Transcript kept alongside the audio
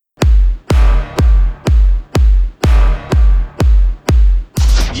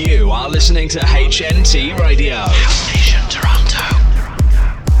are listening to HNT Radio. House Nation Toronto.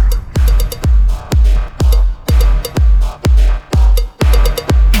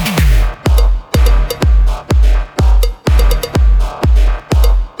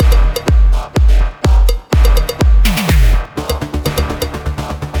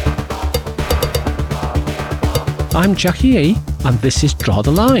 I'm Jackie E, and this is Draw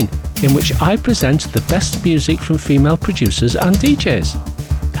the Line, in which I present the best music from female producers and DJs.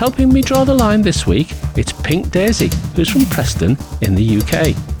 Helping me draw the line this week, it's Pink Daisy, who's from Preston in the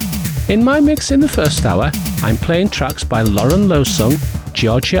UK. In my mix in the first hour, I'm playing tracks by Lauren Losung,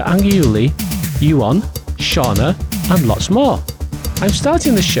 Giorgia Angiuli, Yuan, Shauna, and lots more. I'm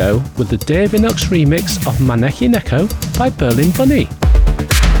starting the show with the Dave Inox remix of Maneki Neko by Berlin Bunny.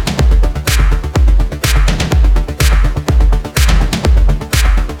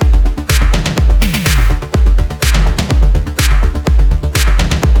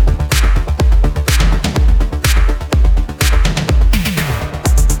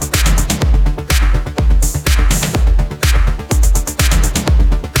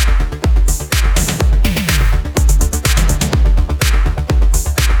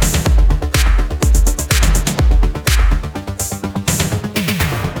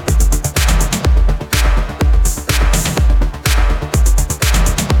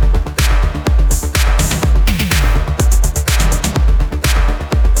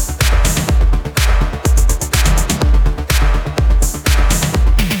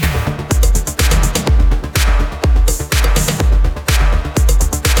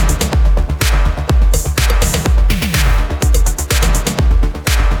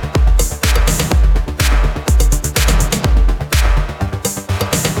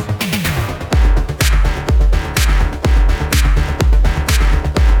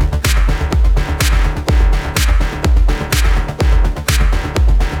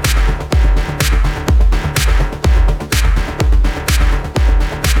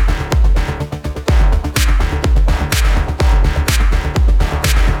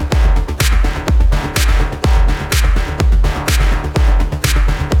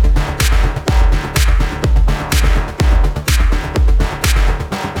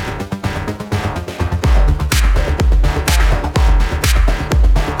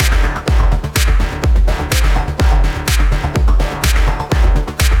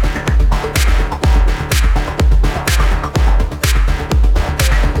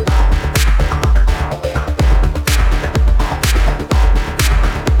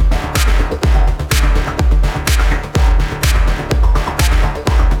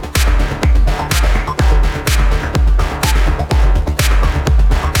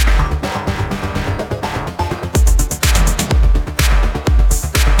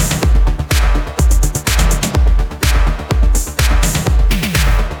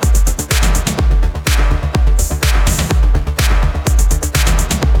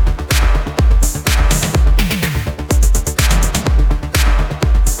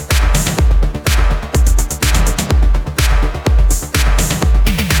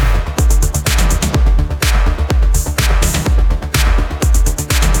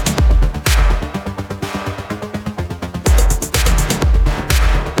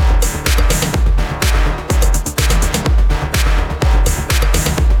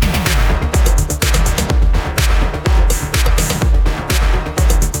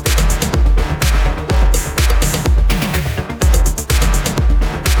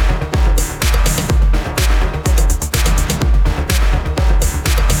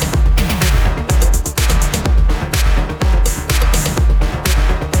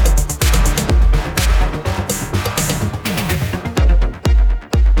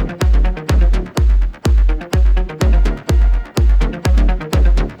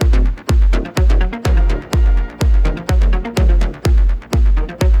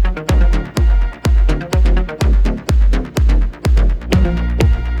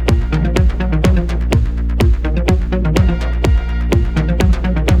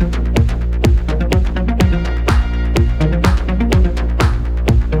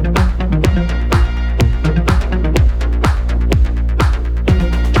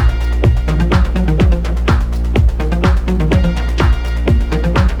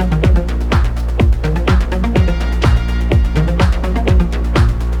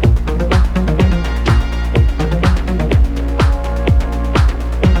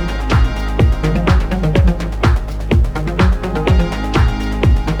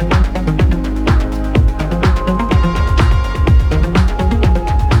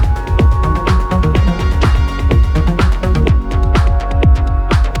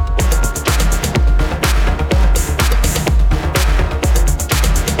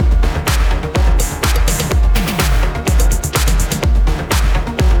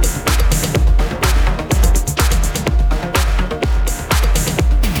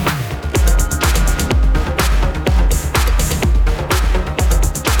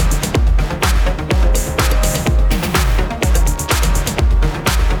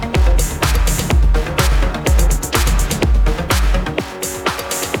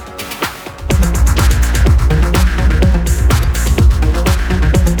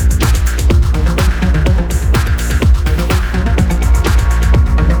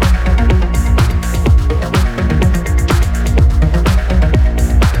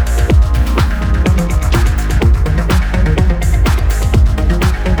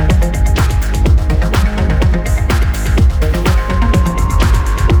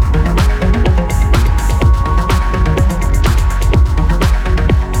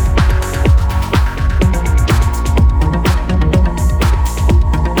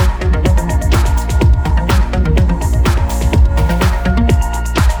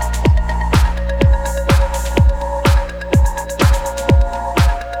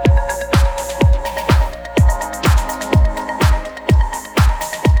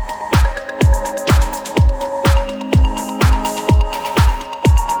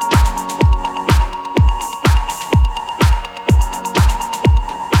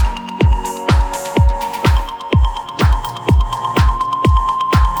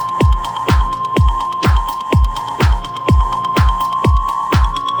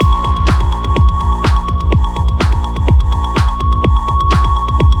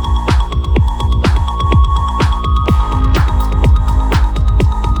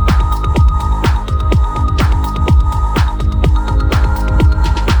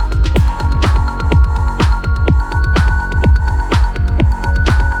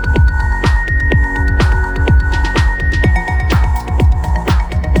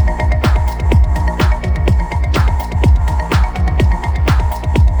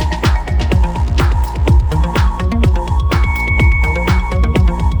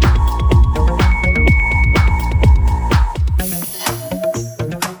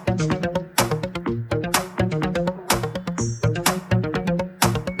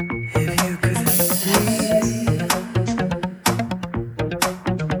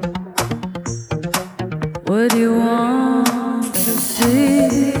 What you want to see?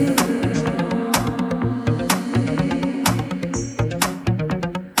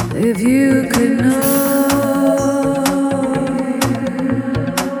 If you could know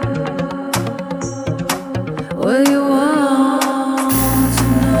what you want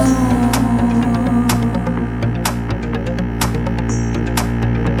to know.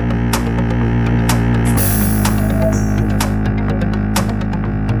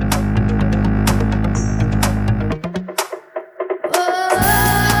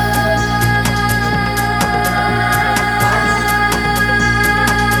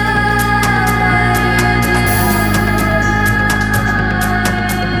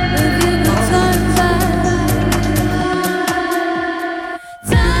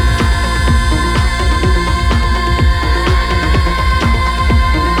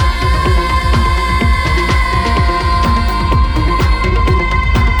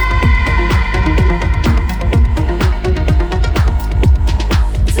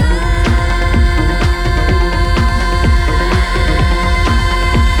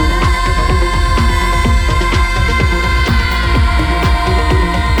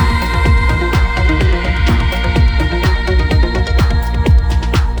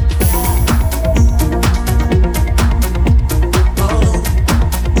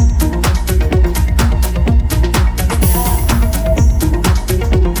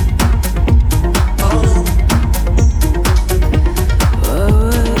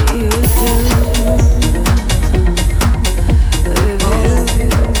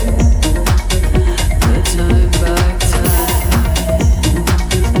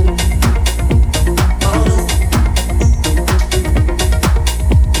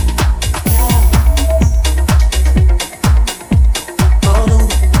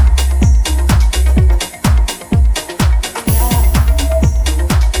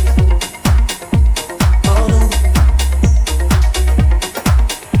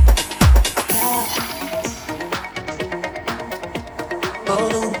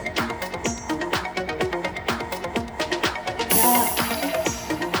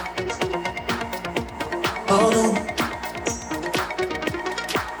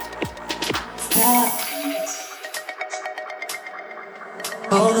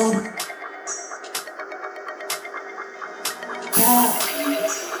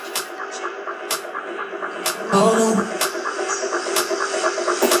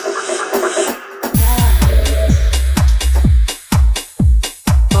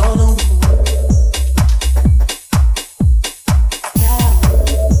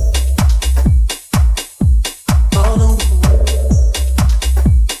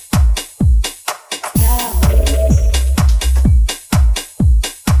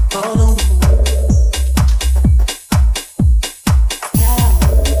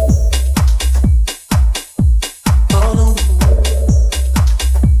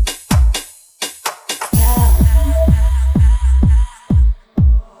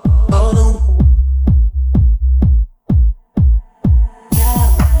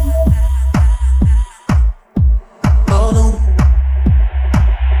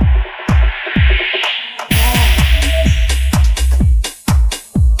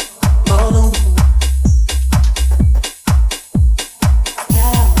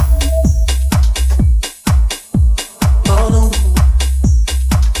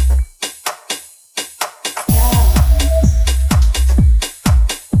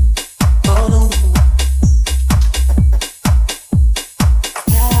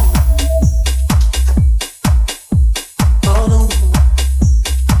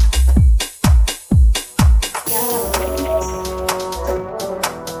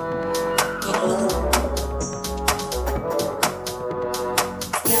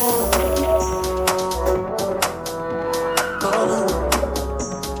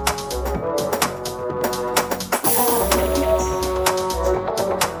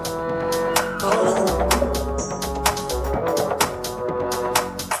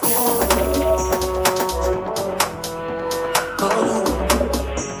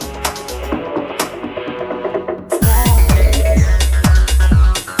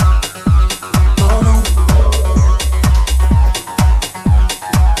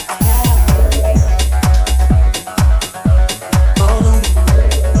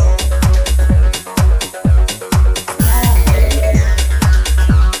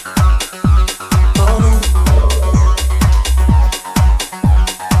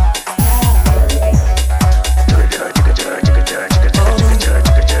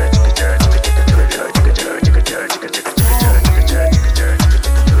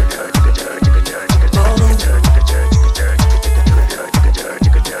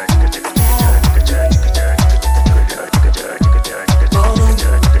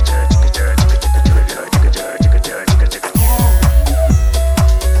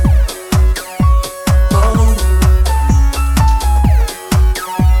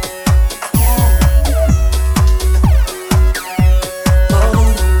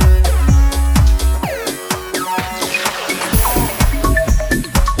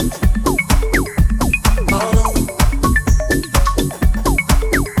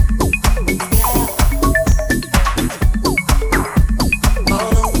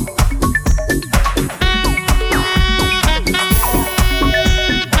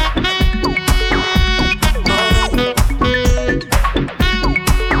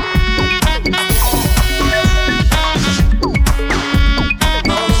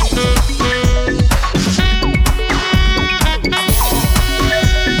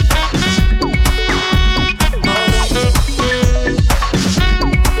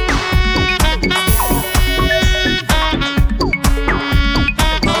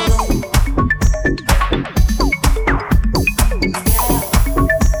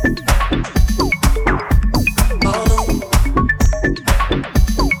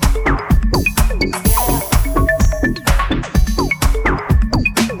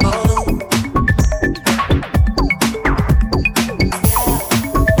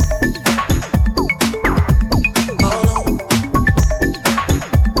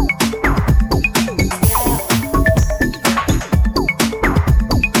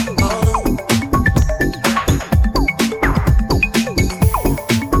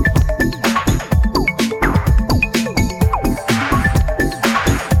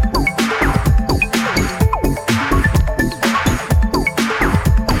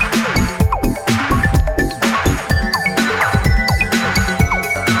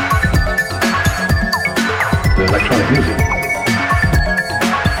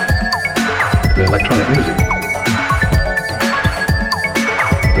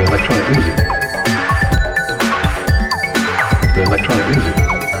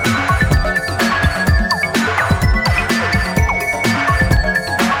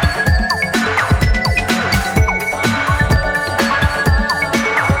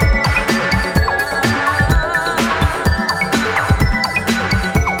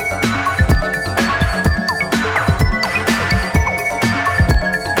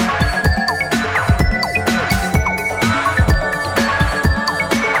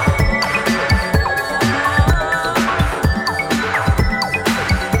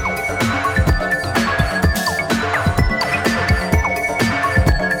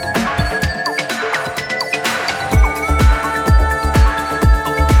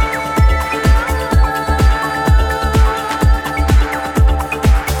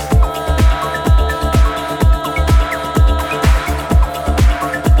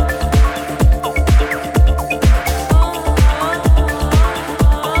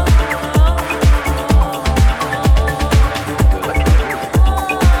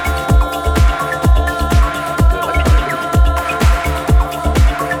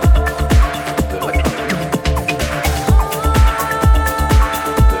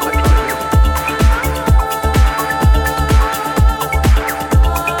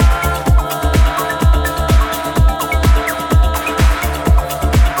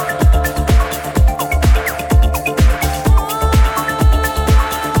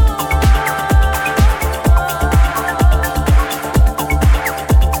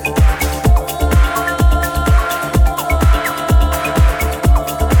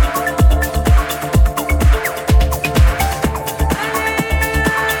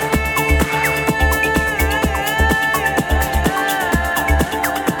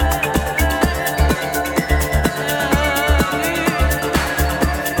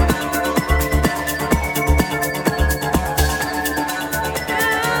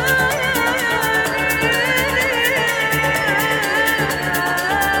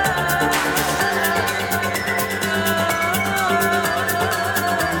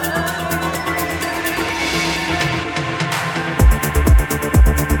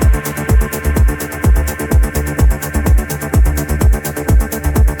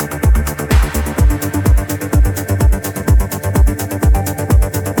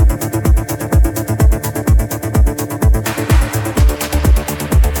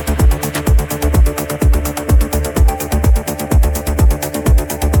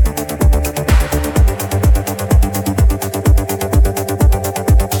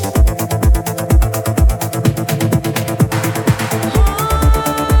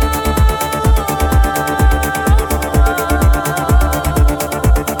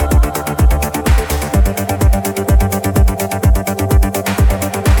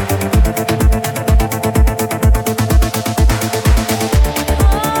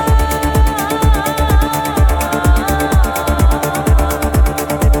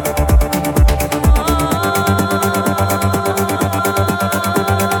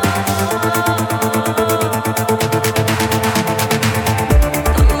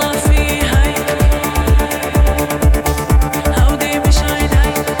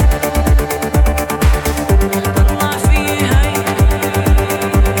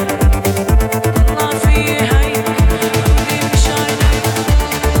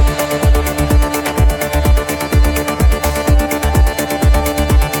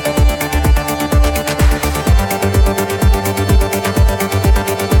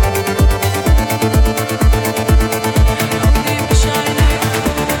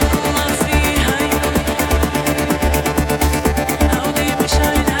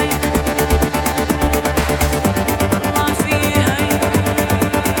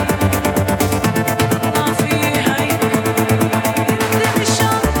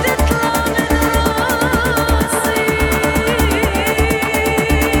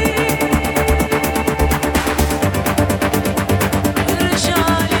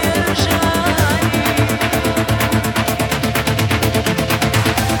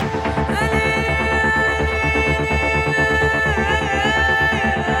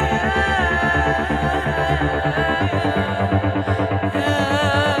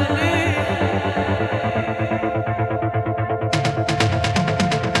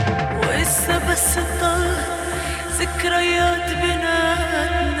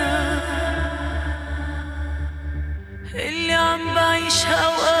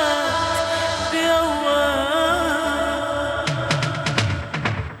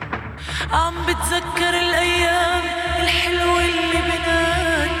 بتذكر الأيام الحلوة اللي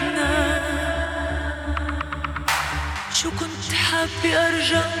بيناتنا. شو كنت حابة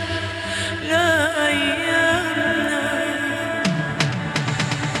أرجع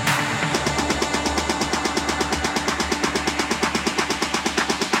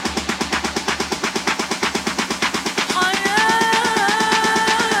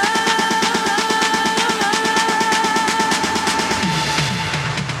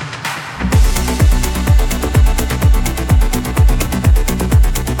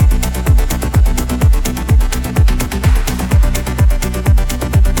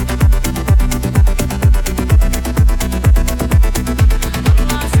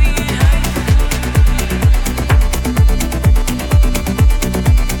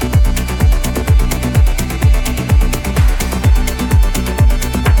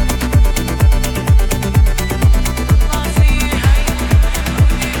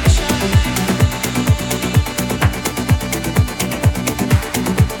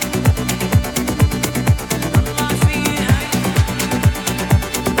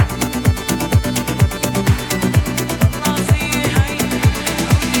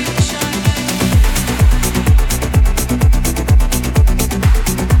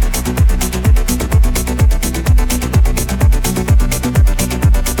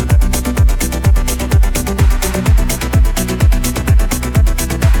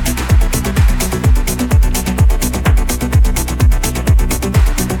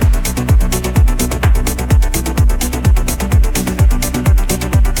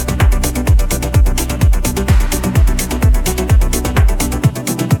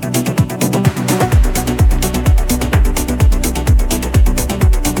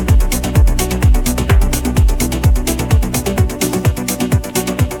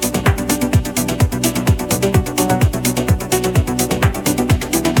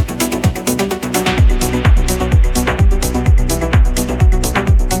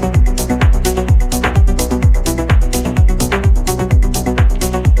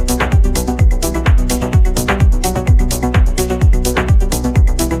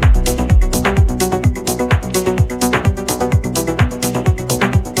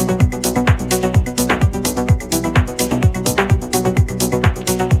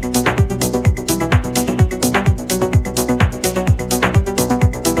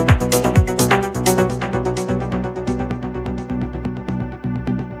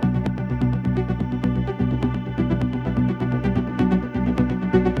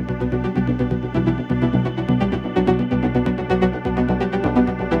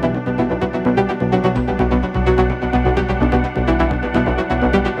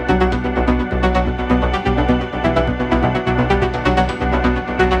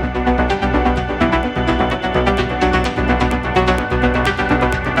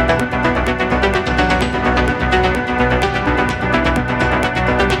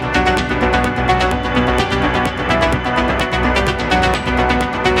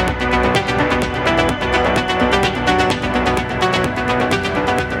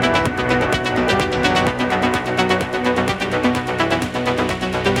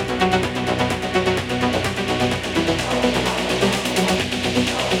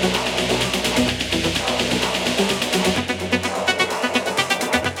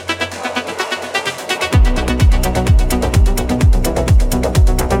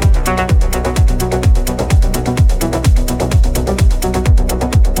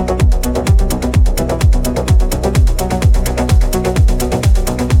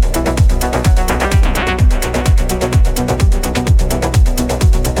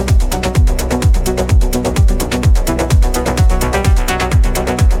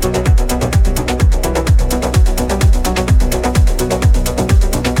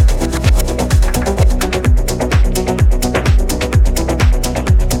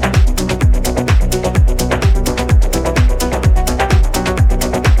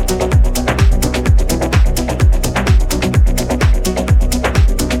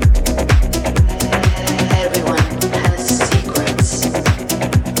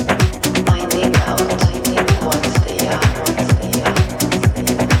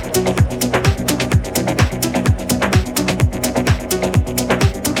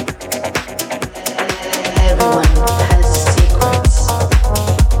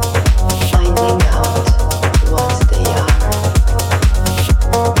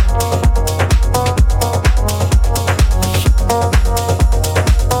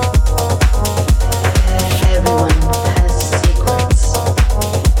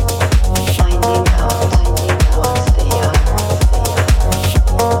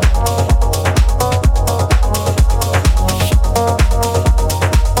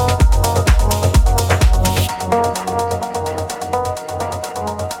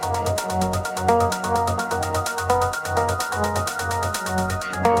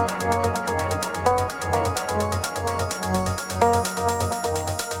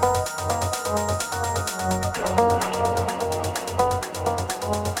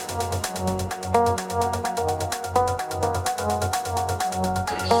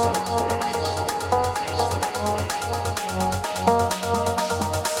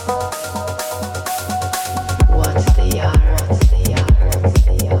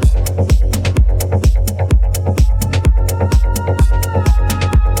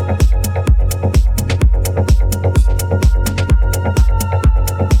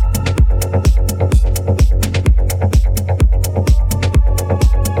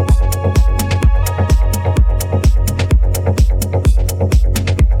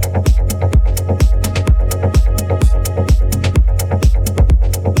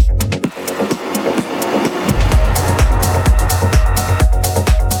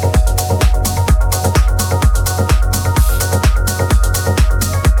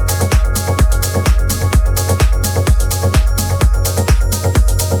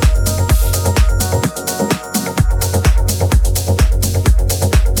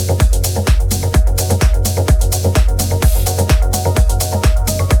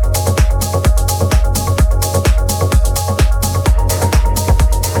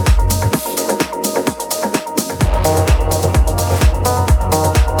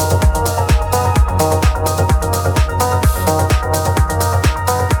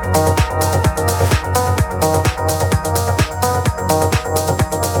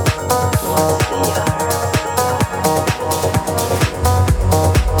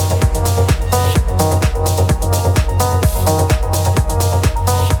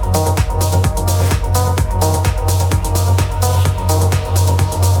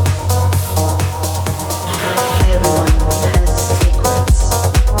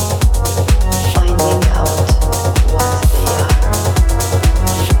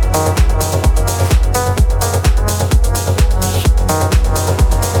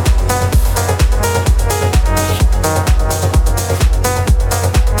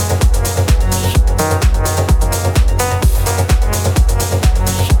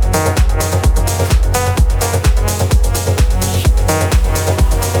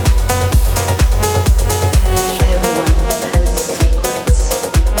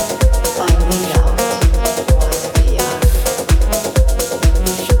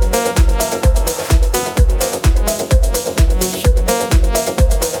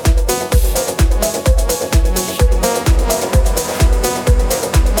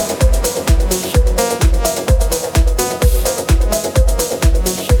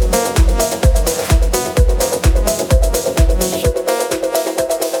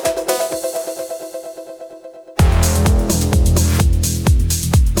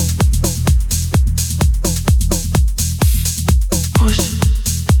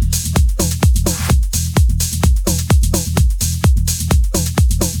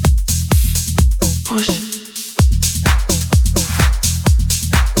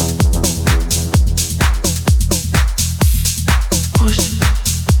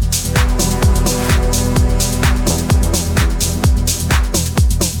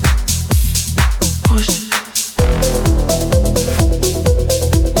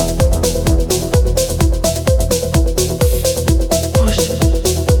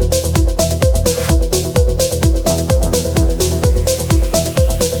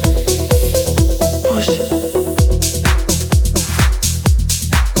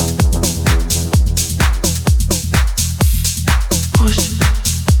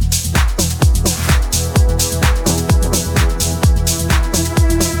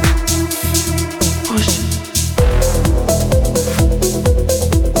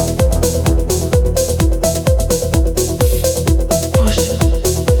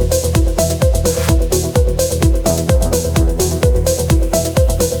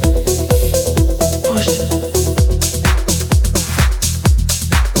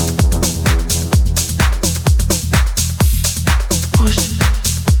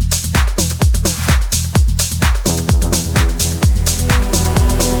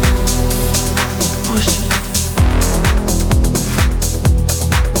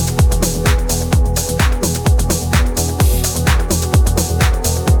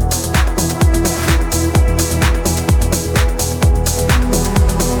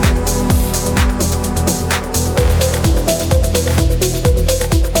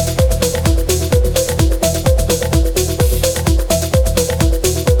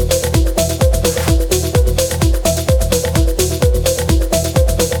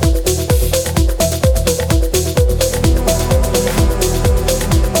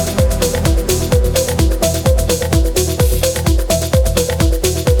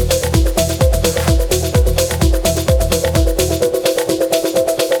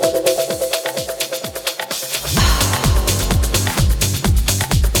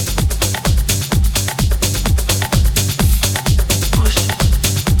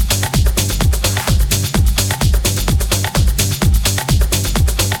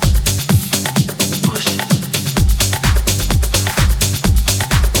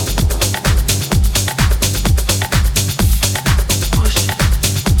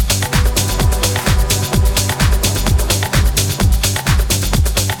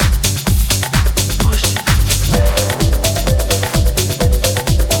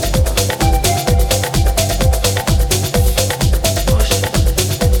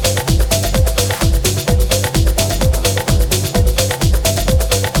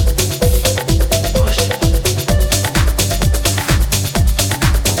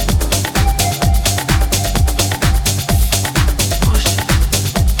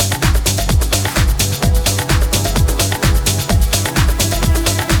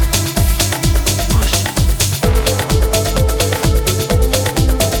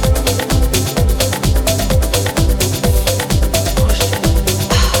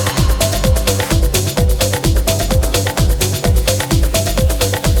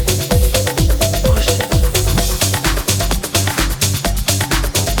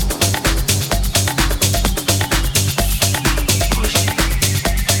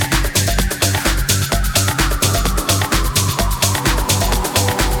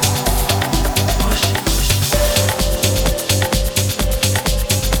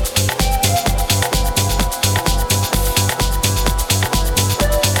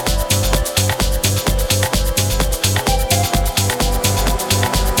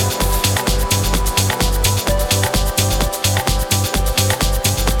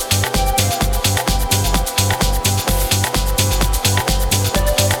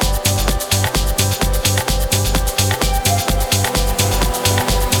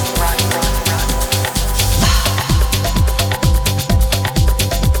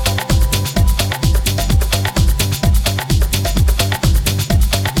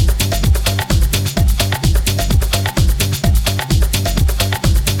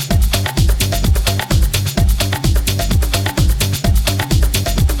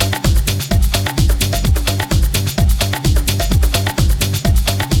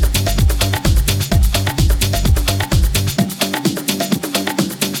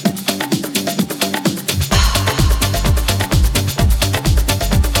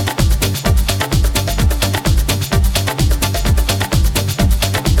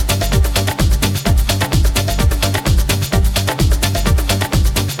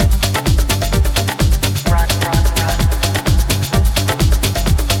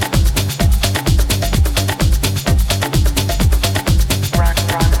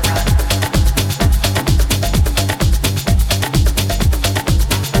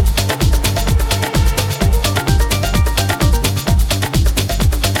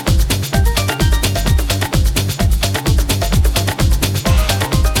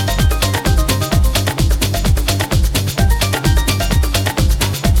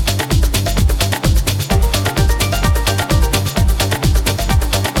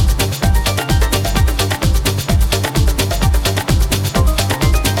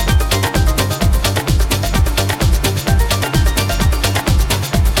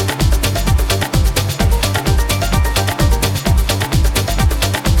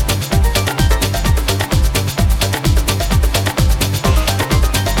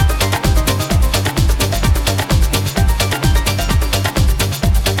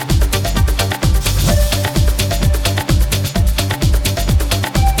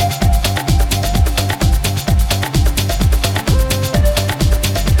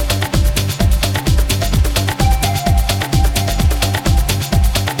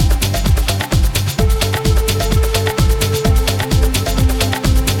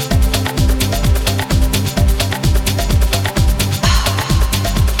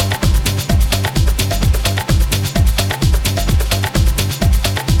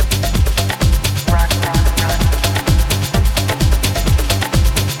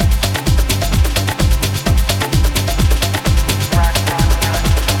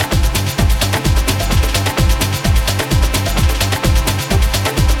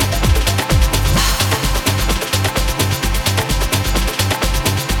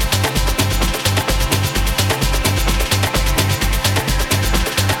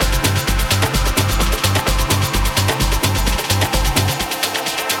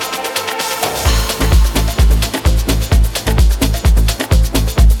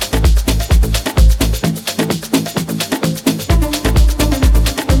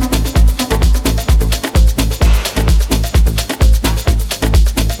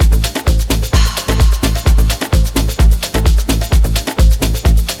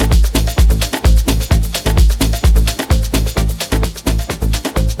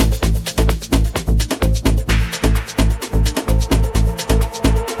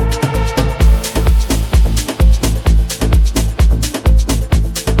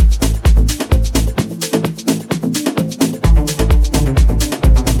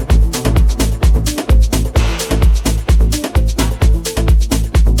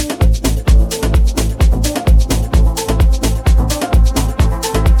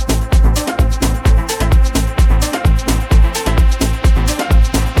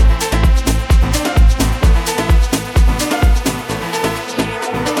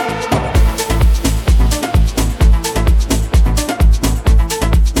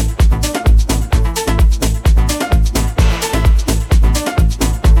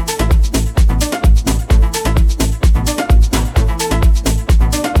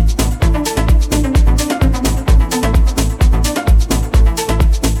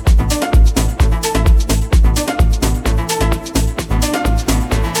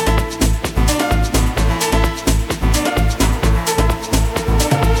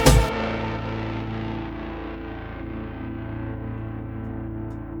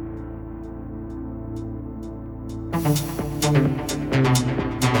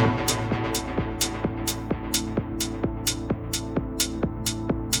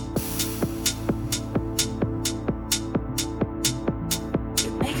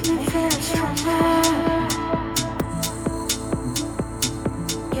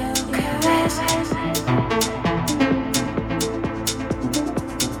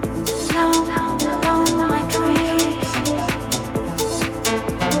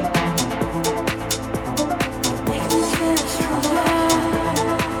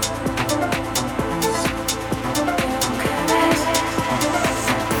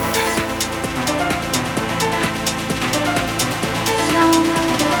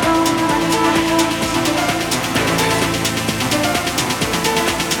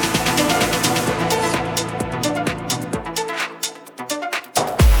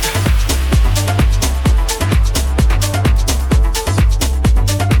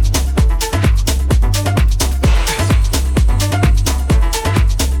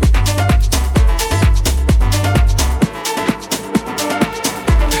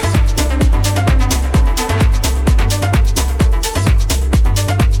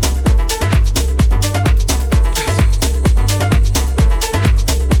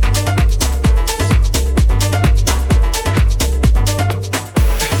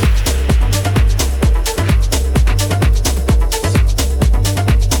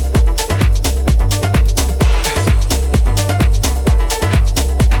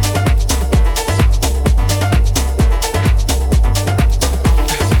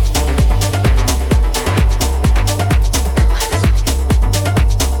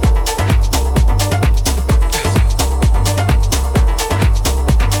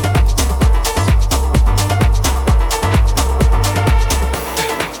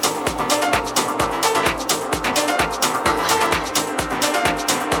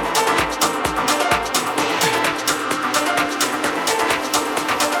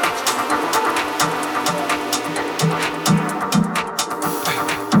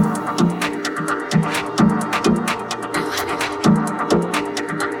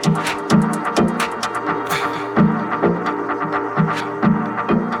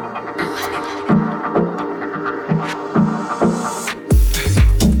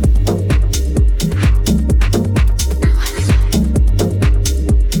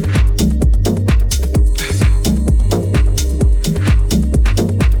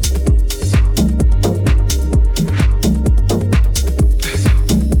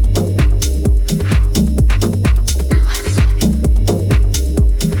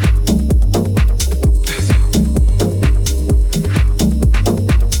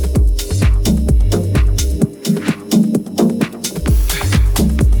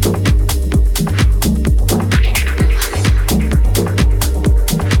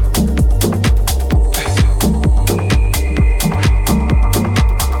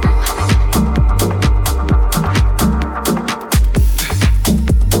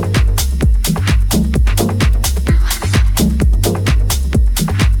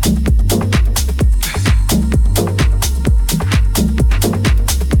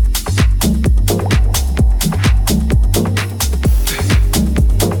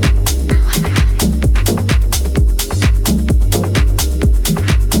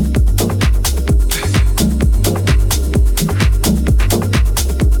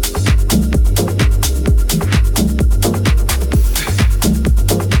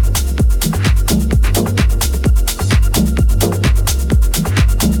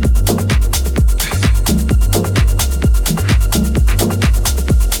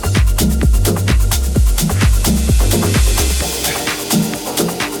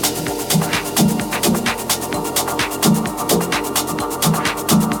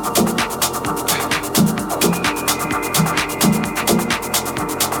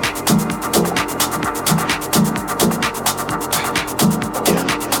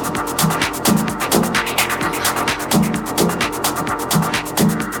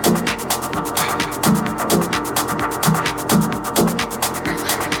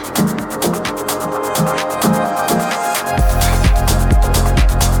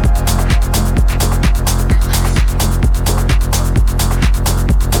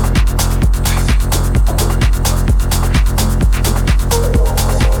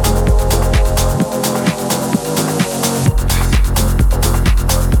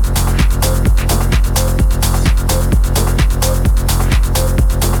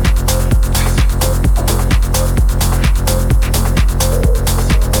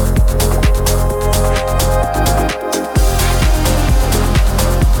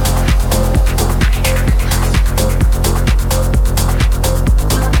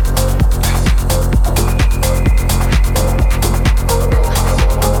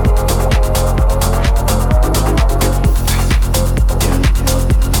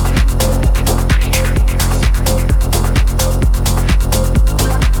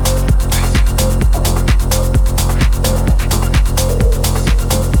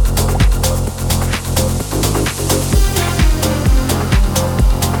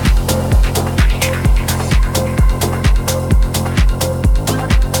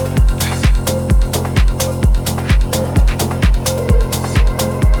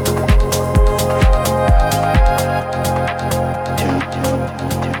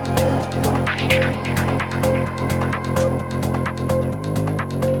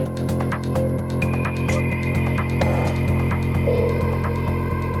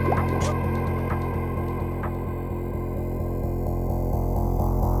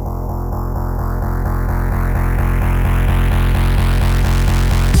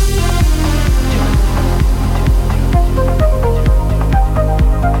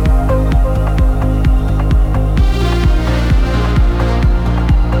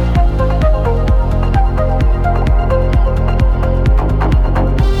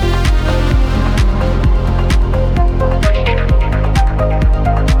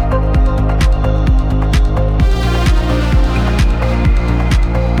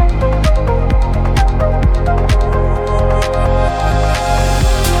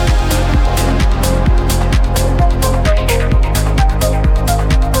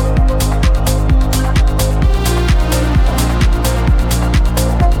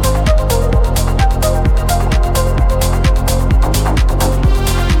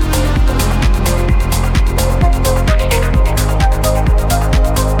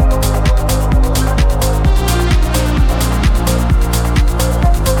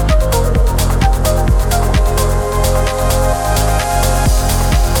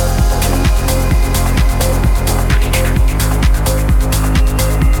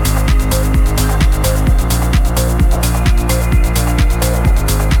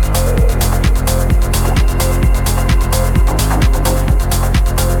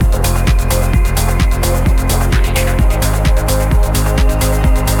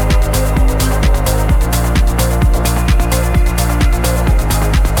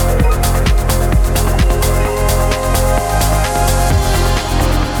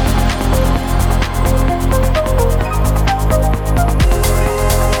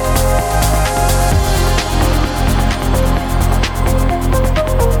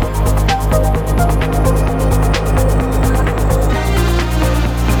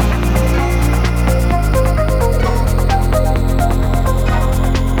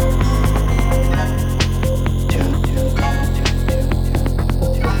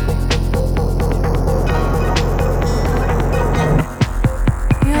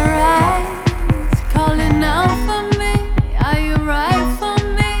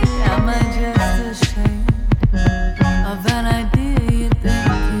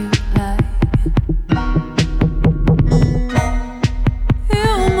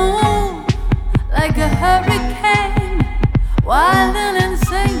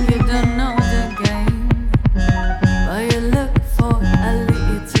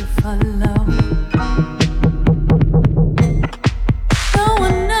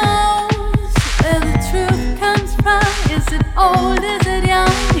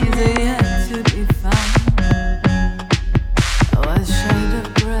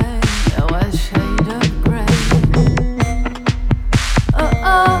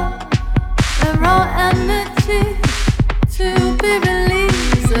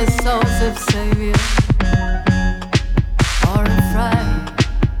souls of savior or a fright.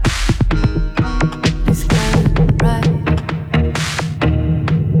 He's got it right.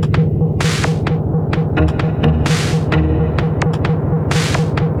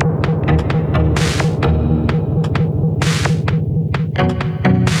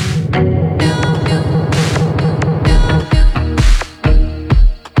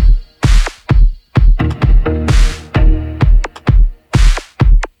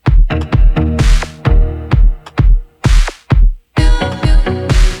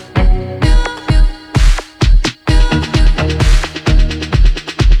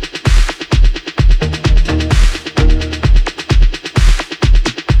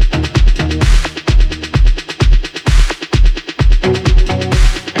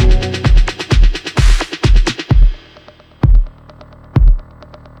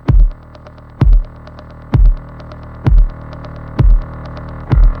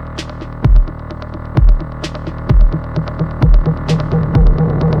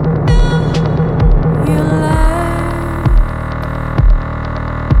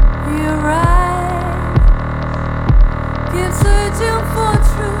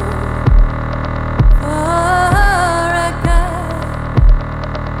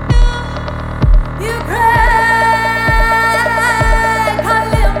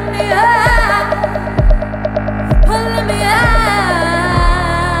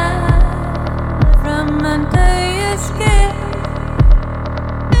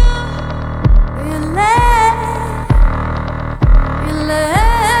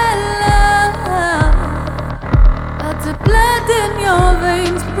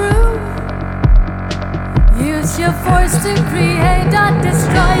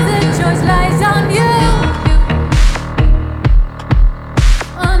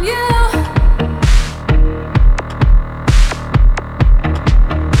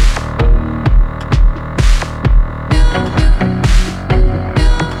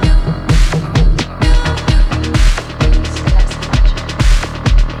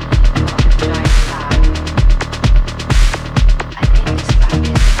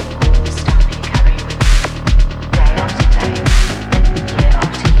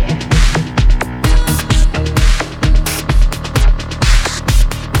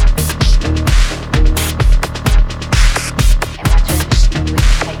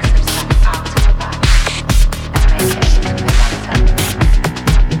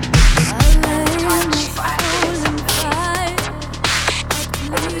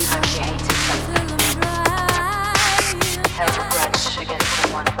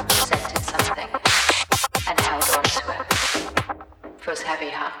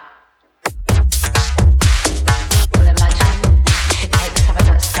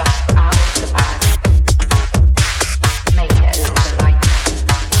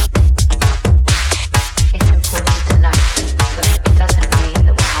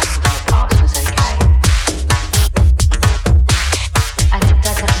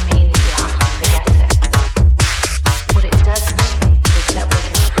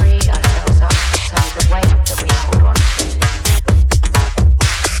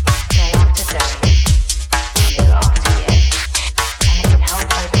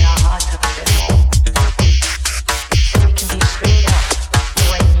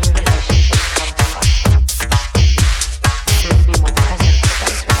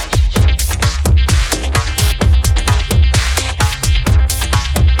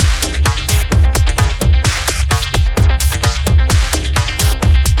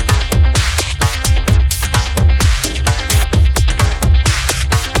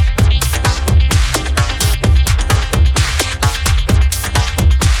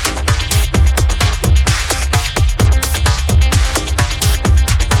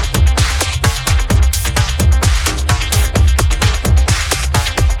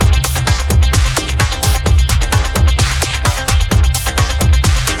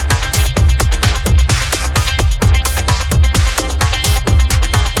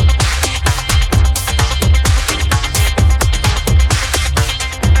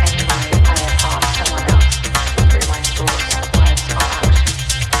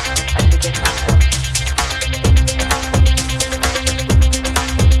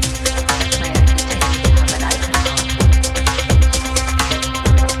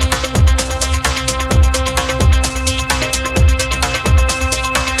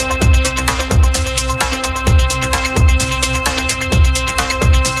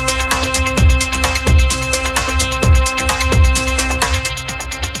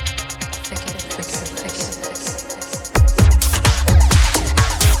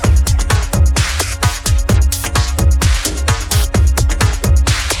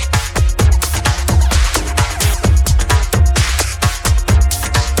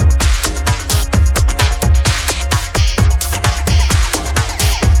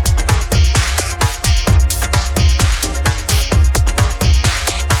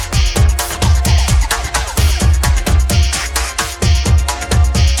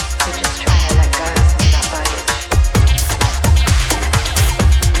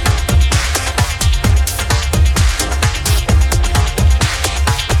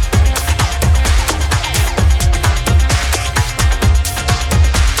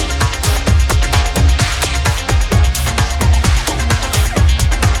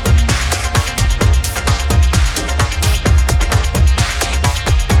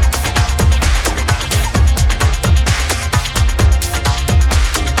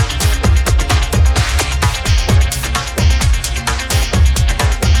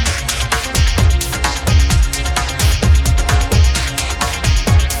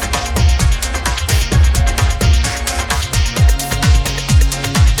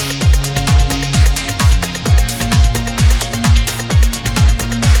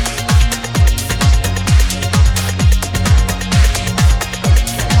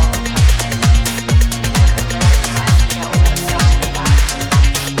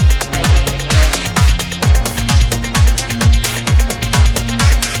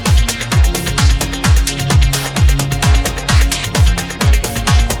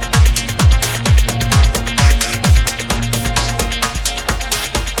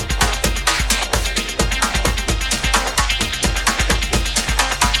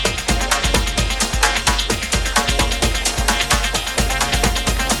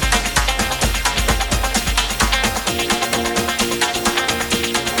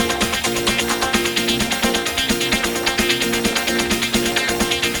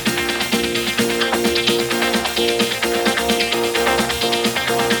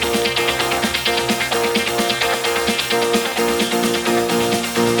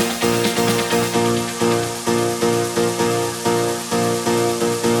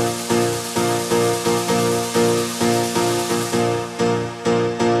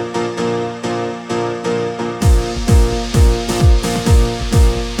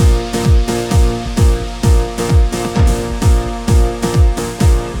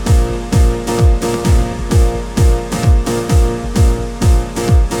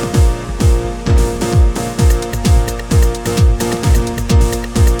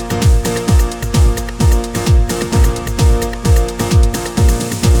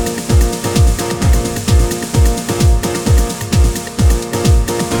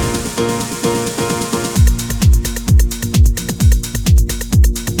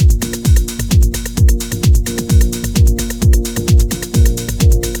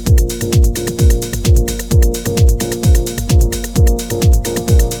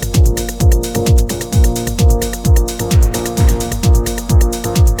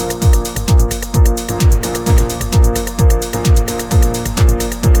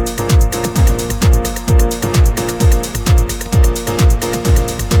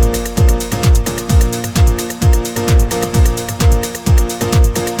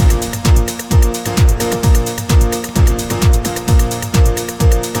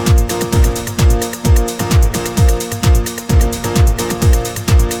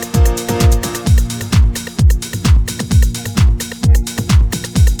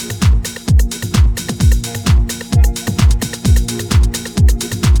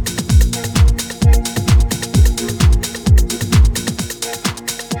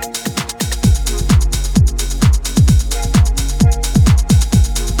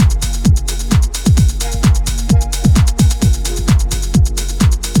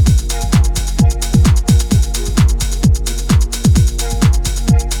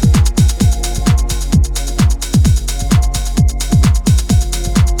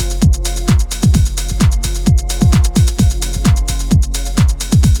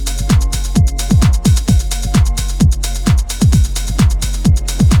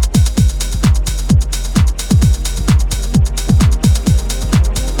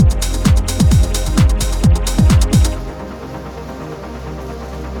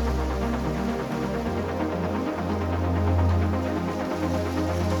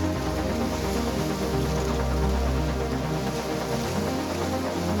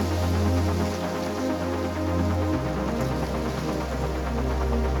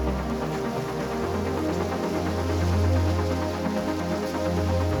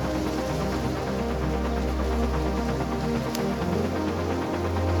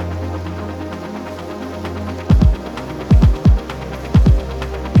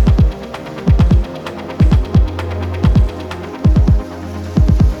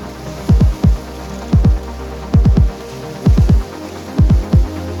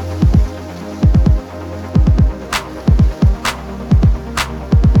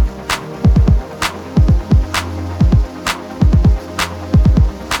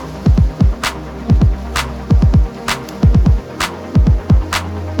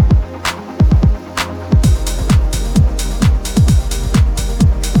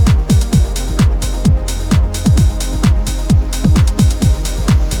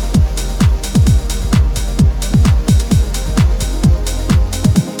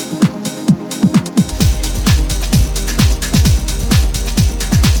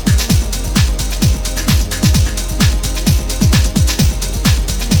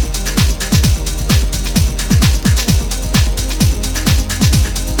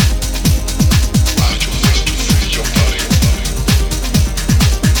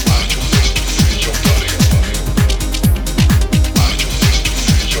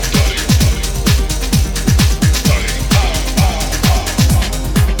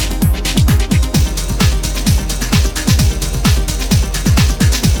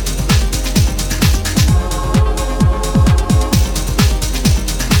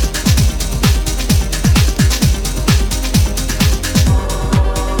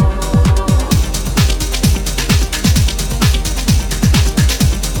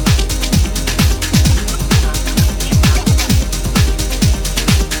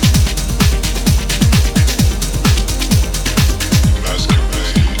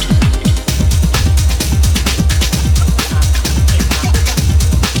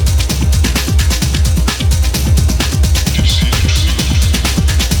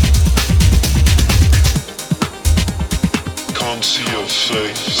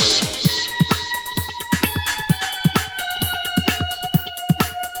 face.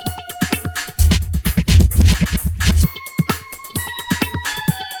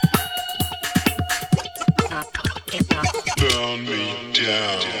 Burn me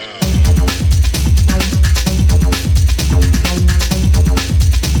down.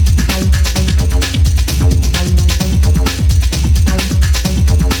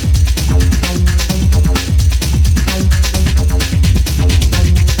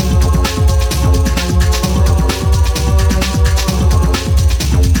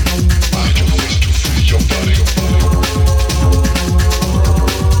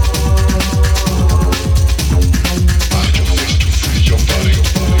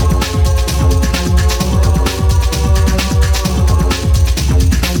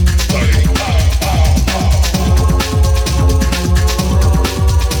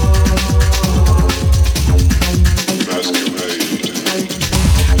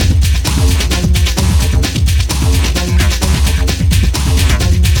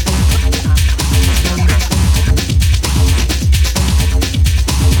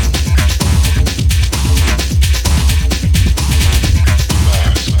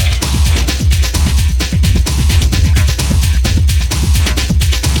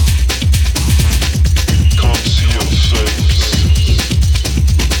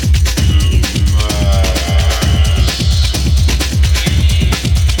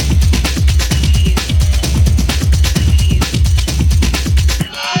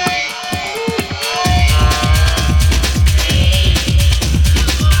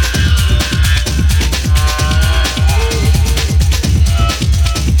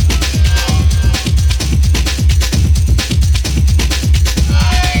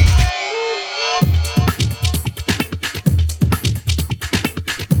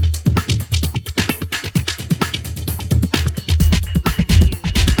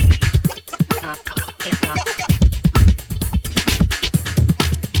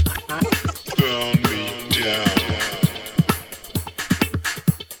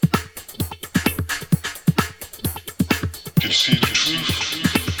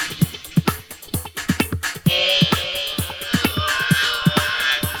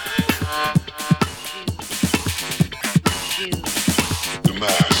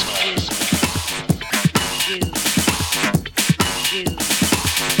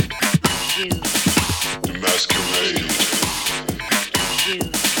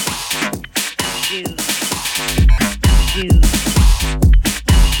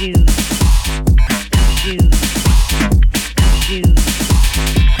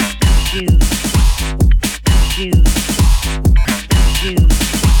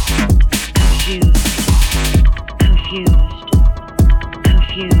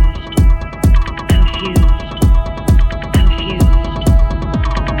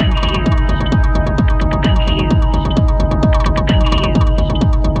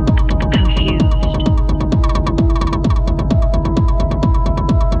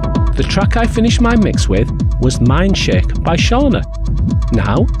 The track I finished my mix with was Mindshake by Shauna.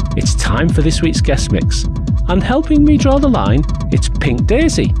 Now, it's time for this week's guest mix, and helping me draw the line, it's Pink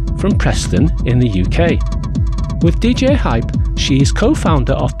Daisy from Preston in the UK. With DJ Hype, she is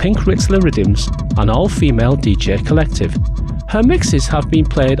co-founder of Pink Ritzler Rhythms, an all-female DJ collective. Her mixes have been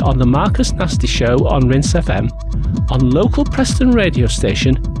played on the Marcus Nasty Show on Rinse FM, on local Preston radio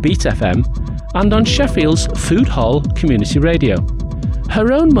station Beat FM, and on Sheffield's Food Hall Community Radio.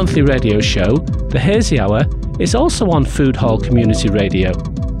 Her own monthly radio show, The Hazy Hour, is also on Food Hall Community Radio.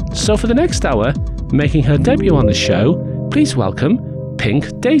 So for the next hour, making her debut on the show, please welcome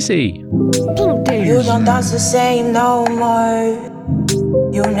Pink Daisy. Pink Daisy. You don't dance the same no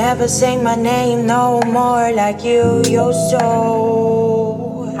more. You never say my name no more like you used to.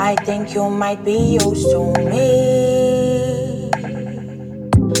 I think you might be used to me.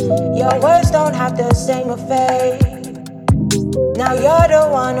 Your words don't have the same effect. Now you're the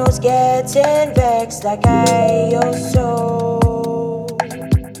one who's getting vexed like I used to.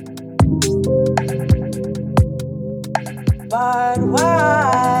 But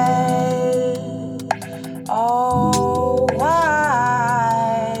why? Oh,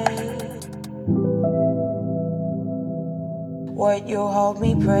 why? Would you hold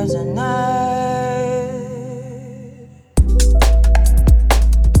me prisoner?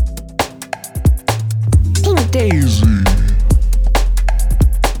 Pink Daisy.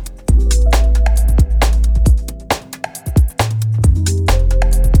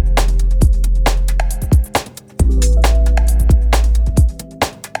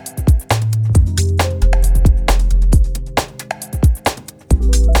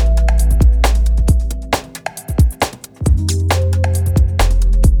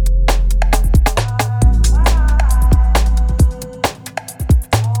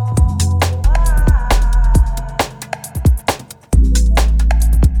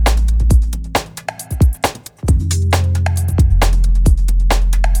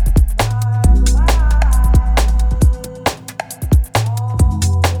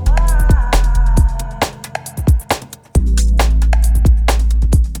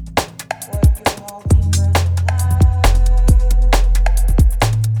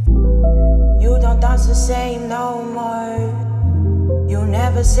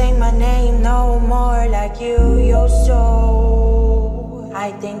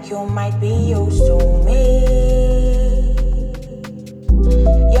 think you might be used to me.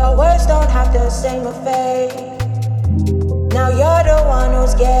 Your words don't have the same effect. Now you're the one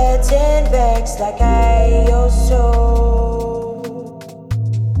who's getting vexed like I used to.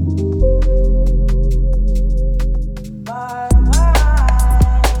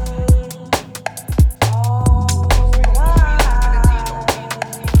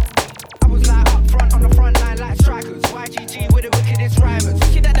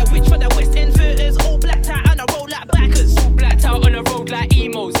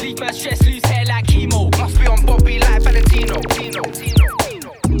 Stress, loose hair like chemo. Must be on Bobby like Valentino.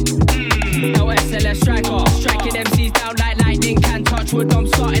 Now SLS striker, striking MCs down like lightning. Can touch wood, I'm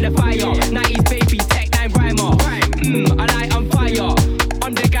starting a fire. 90s baby, Tech 9 rhymer. I light on fire.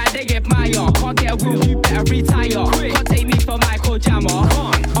 I'm the guy they admire. Can't get a wheel, you better retire. Can't take me for Michael Jammer.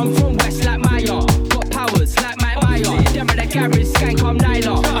 I'm from West like Maya. Got powers like Mike Meyer. Them are the garage skank, I'm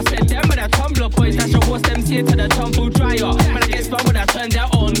Nyla. I said them are the Tumblr boys that should wash them tears to the tumble dryer. Man, I get spun when I turn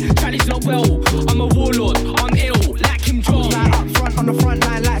that on. Charlie's not well, I'm a warlord, I'm ill, like Kim Jong. Like up front on the front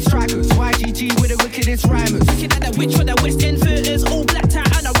line like strikers. YGG with the wickedest rhymers. Wicked at the witch for the West End footers. All blacked out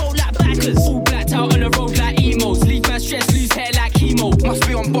and I roll like backers. All blacked out on the road like emos. Leave my stress, lose hair like chemo. Must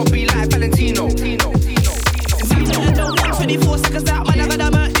be on Bobby like Valentino. 24 seconds out, man, I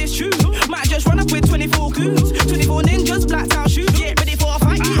gotta murk this shoe. Might just run up with 24 goons. 24 ninjas, blacked out shoes. Get ready for a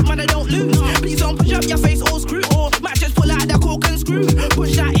fight, man, I don't lose. Please don't push up your face all screw. Or might just pull out the cork and screw.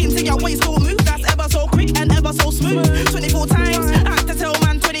 Push that into your waist or move. That's ever so quick and ever so smooth. 24 times, I have to tell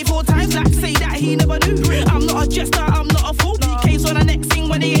man 24 times. Like say that he never knew. I'm not a jester, I'm not a fool. DK's on the next thing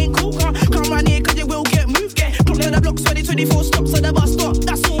when he ain't cool. Come round here cause you will get moved. Get clock to the blocks 2024 stops at the bus stop.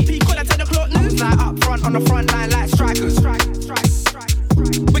 That's all peak on the 10 o'clock news. Like up front on the front line like strikers.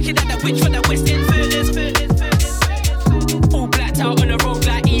 Wicked at the witch for the West End footers. All blacked out on the road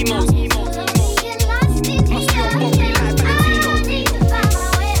like emos. Must be on Bobby like Valentino.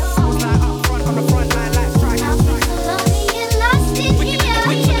 Like up front on the front line like strikers. Wicked at the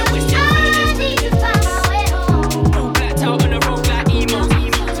witch for the West End footers. All blacked out on the road like emos.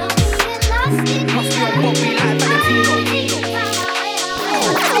 Must be on Bobby like Valentino.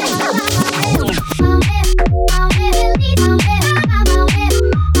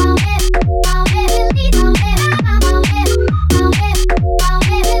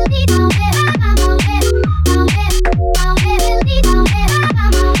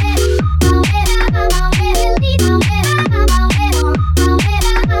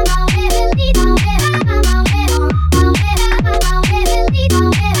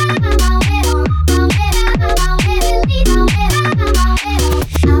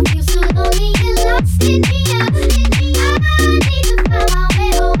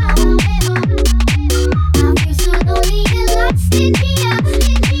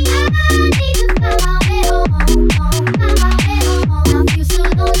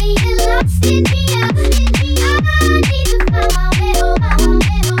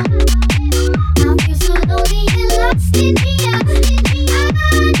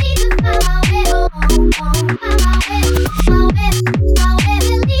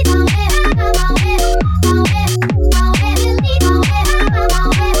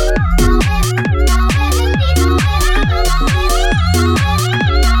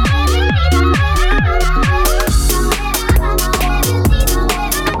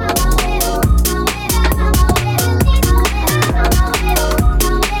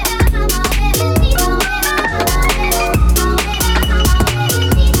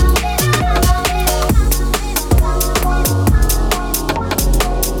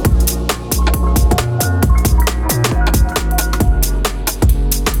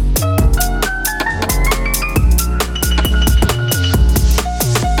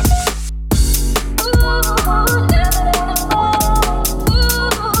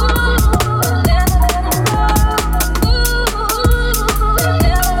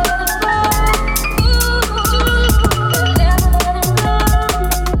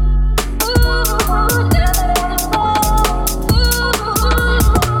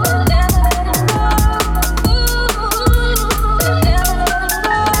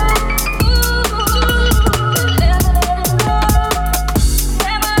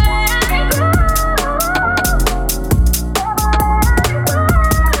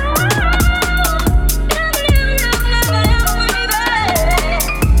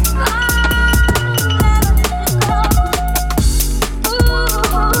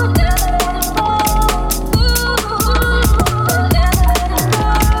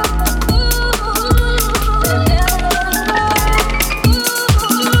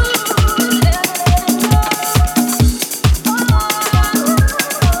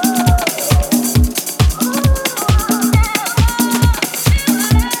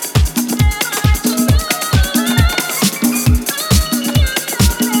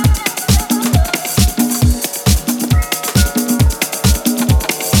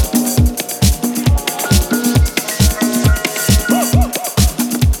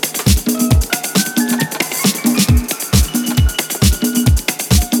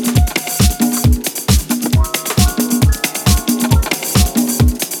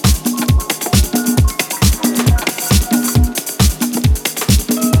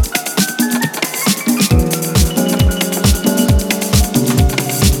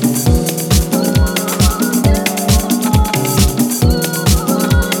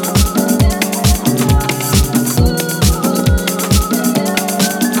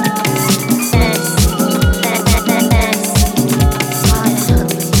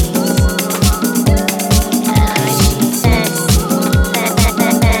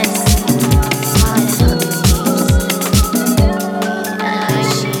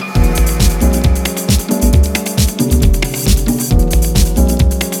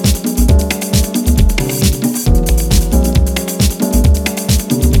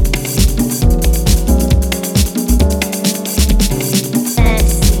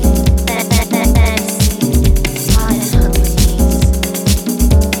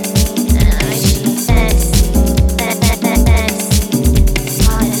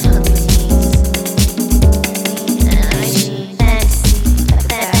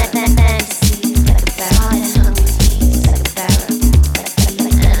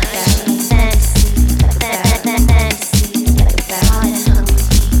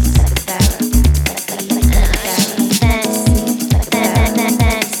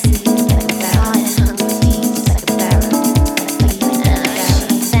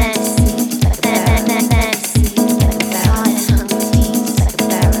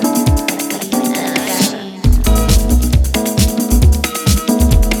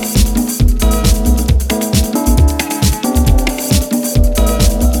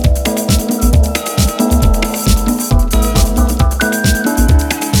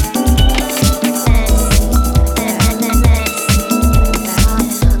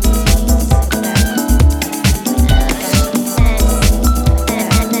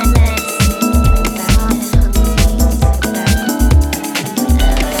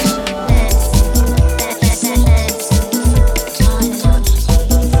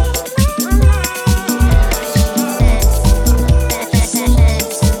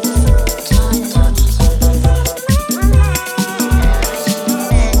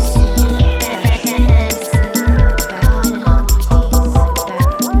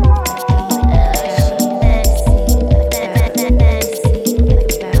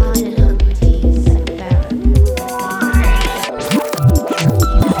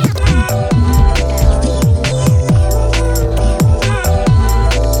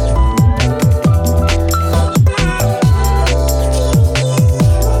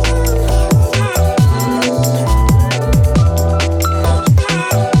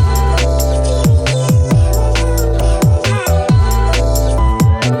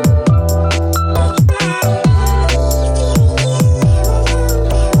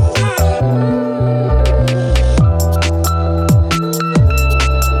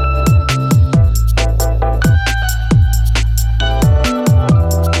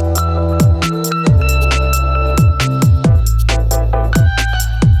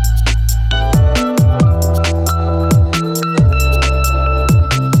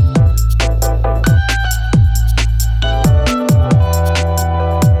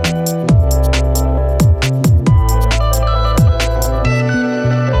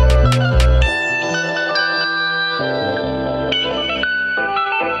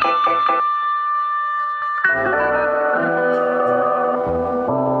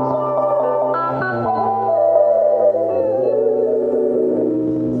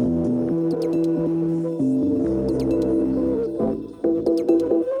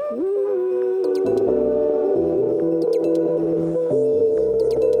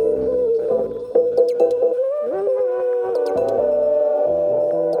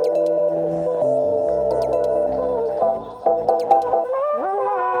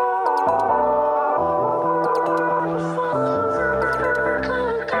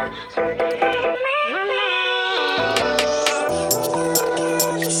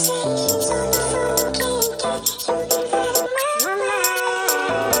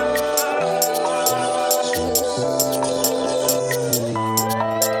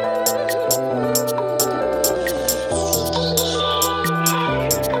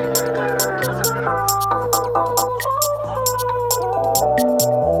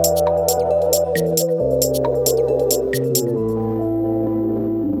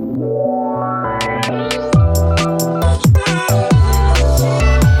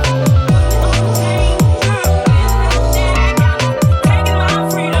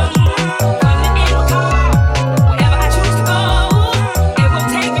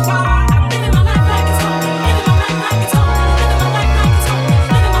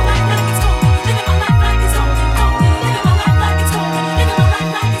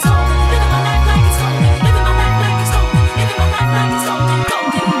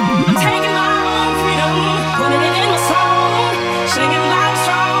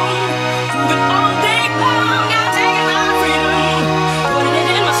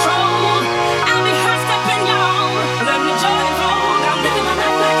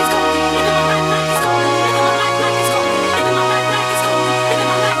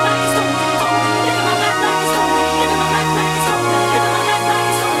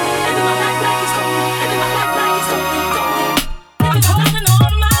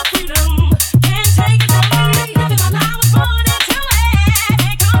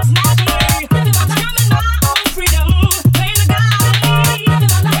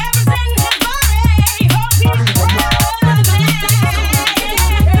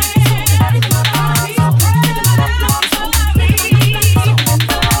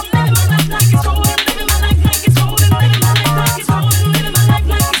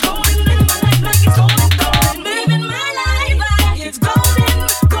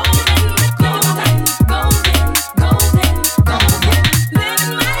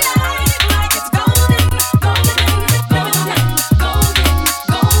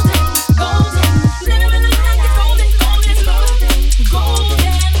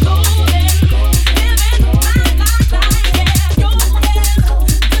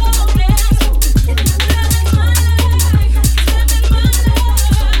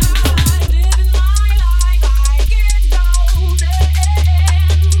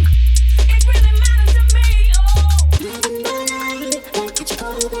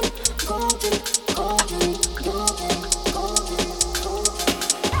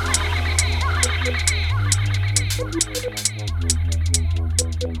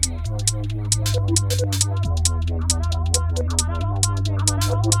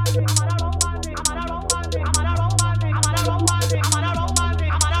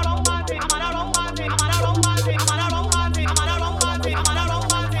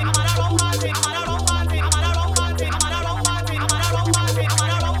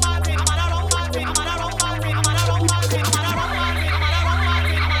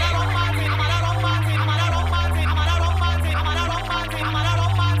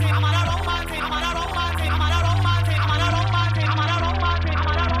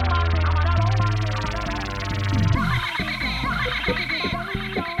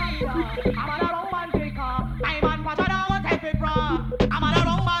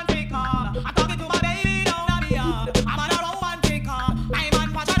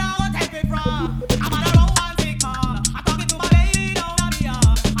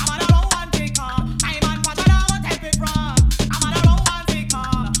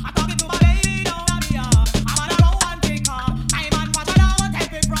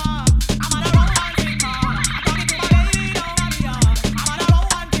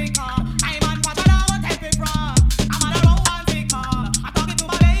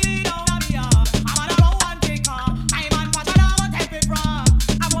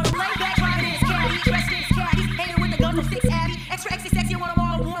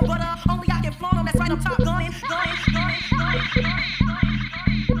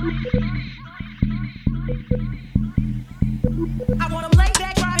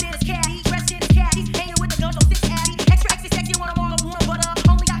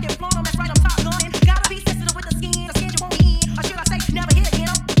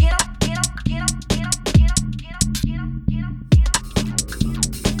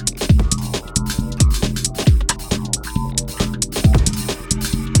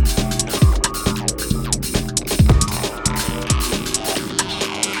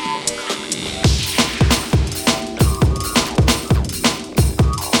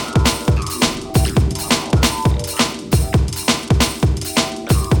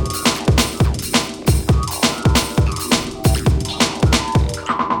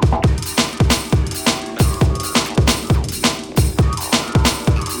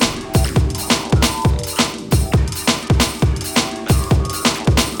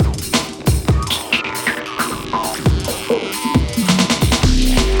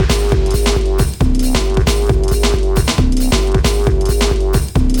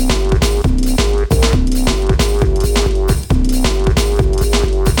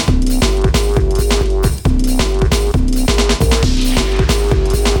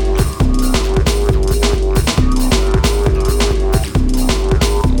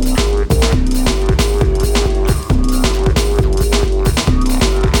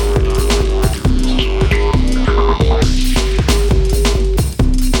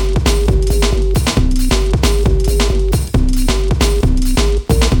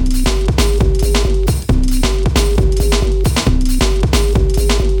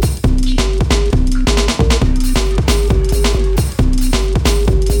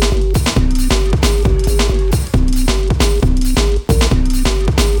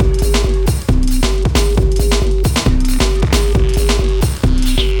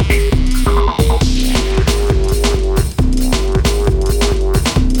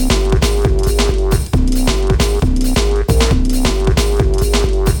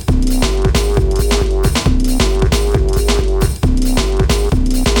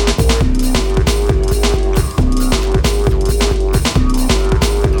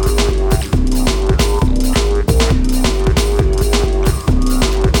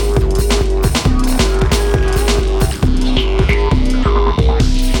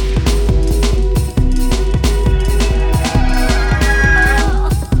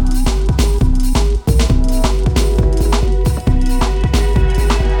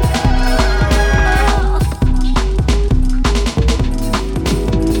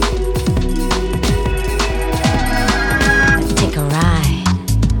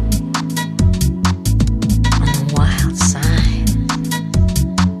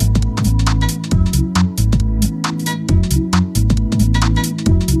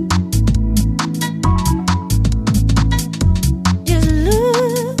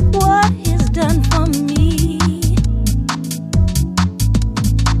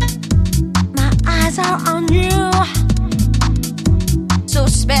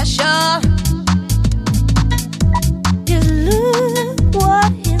 special. Just look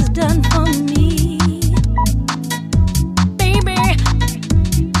what he's done for me. Baby,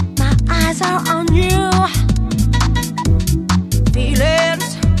 my eyes are on you.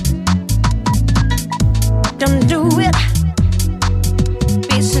 Feelings, don't do it.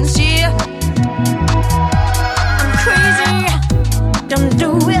 Be sincere. I'm crazy, don't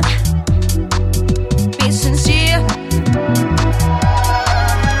do it. Be sincere.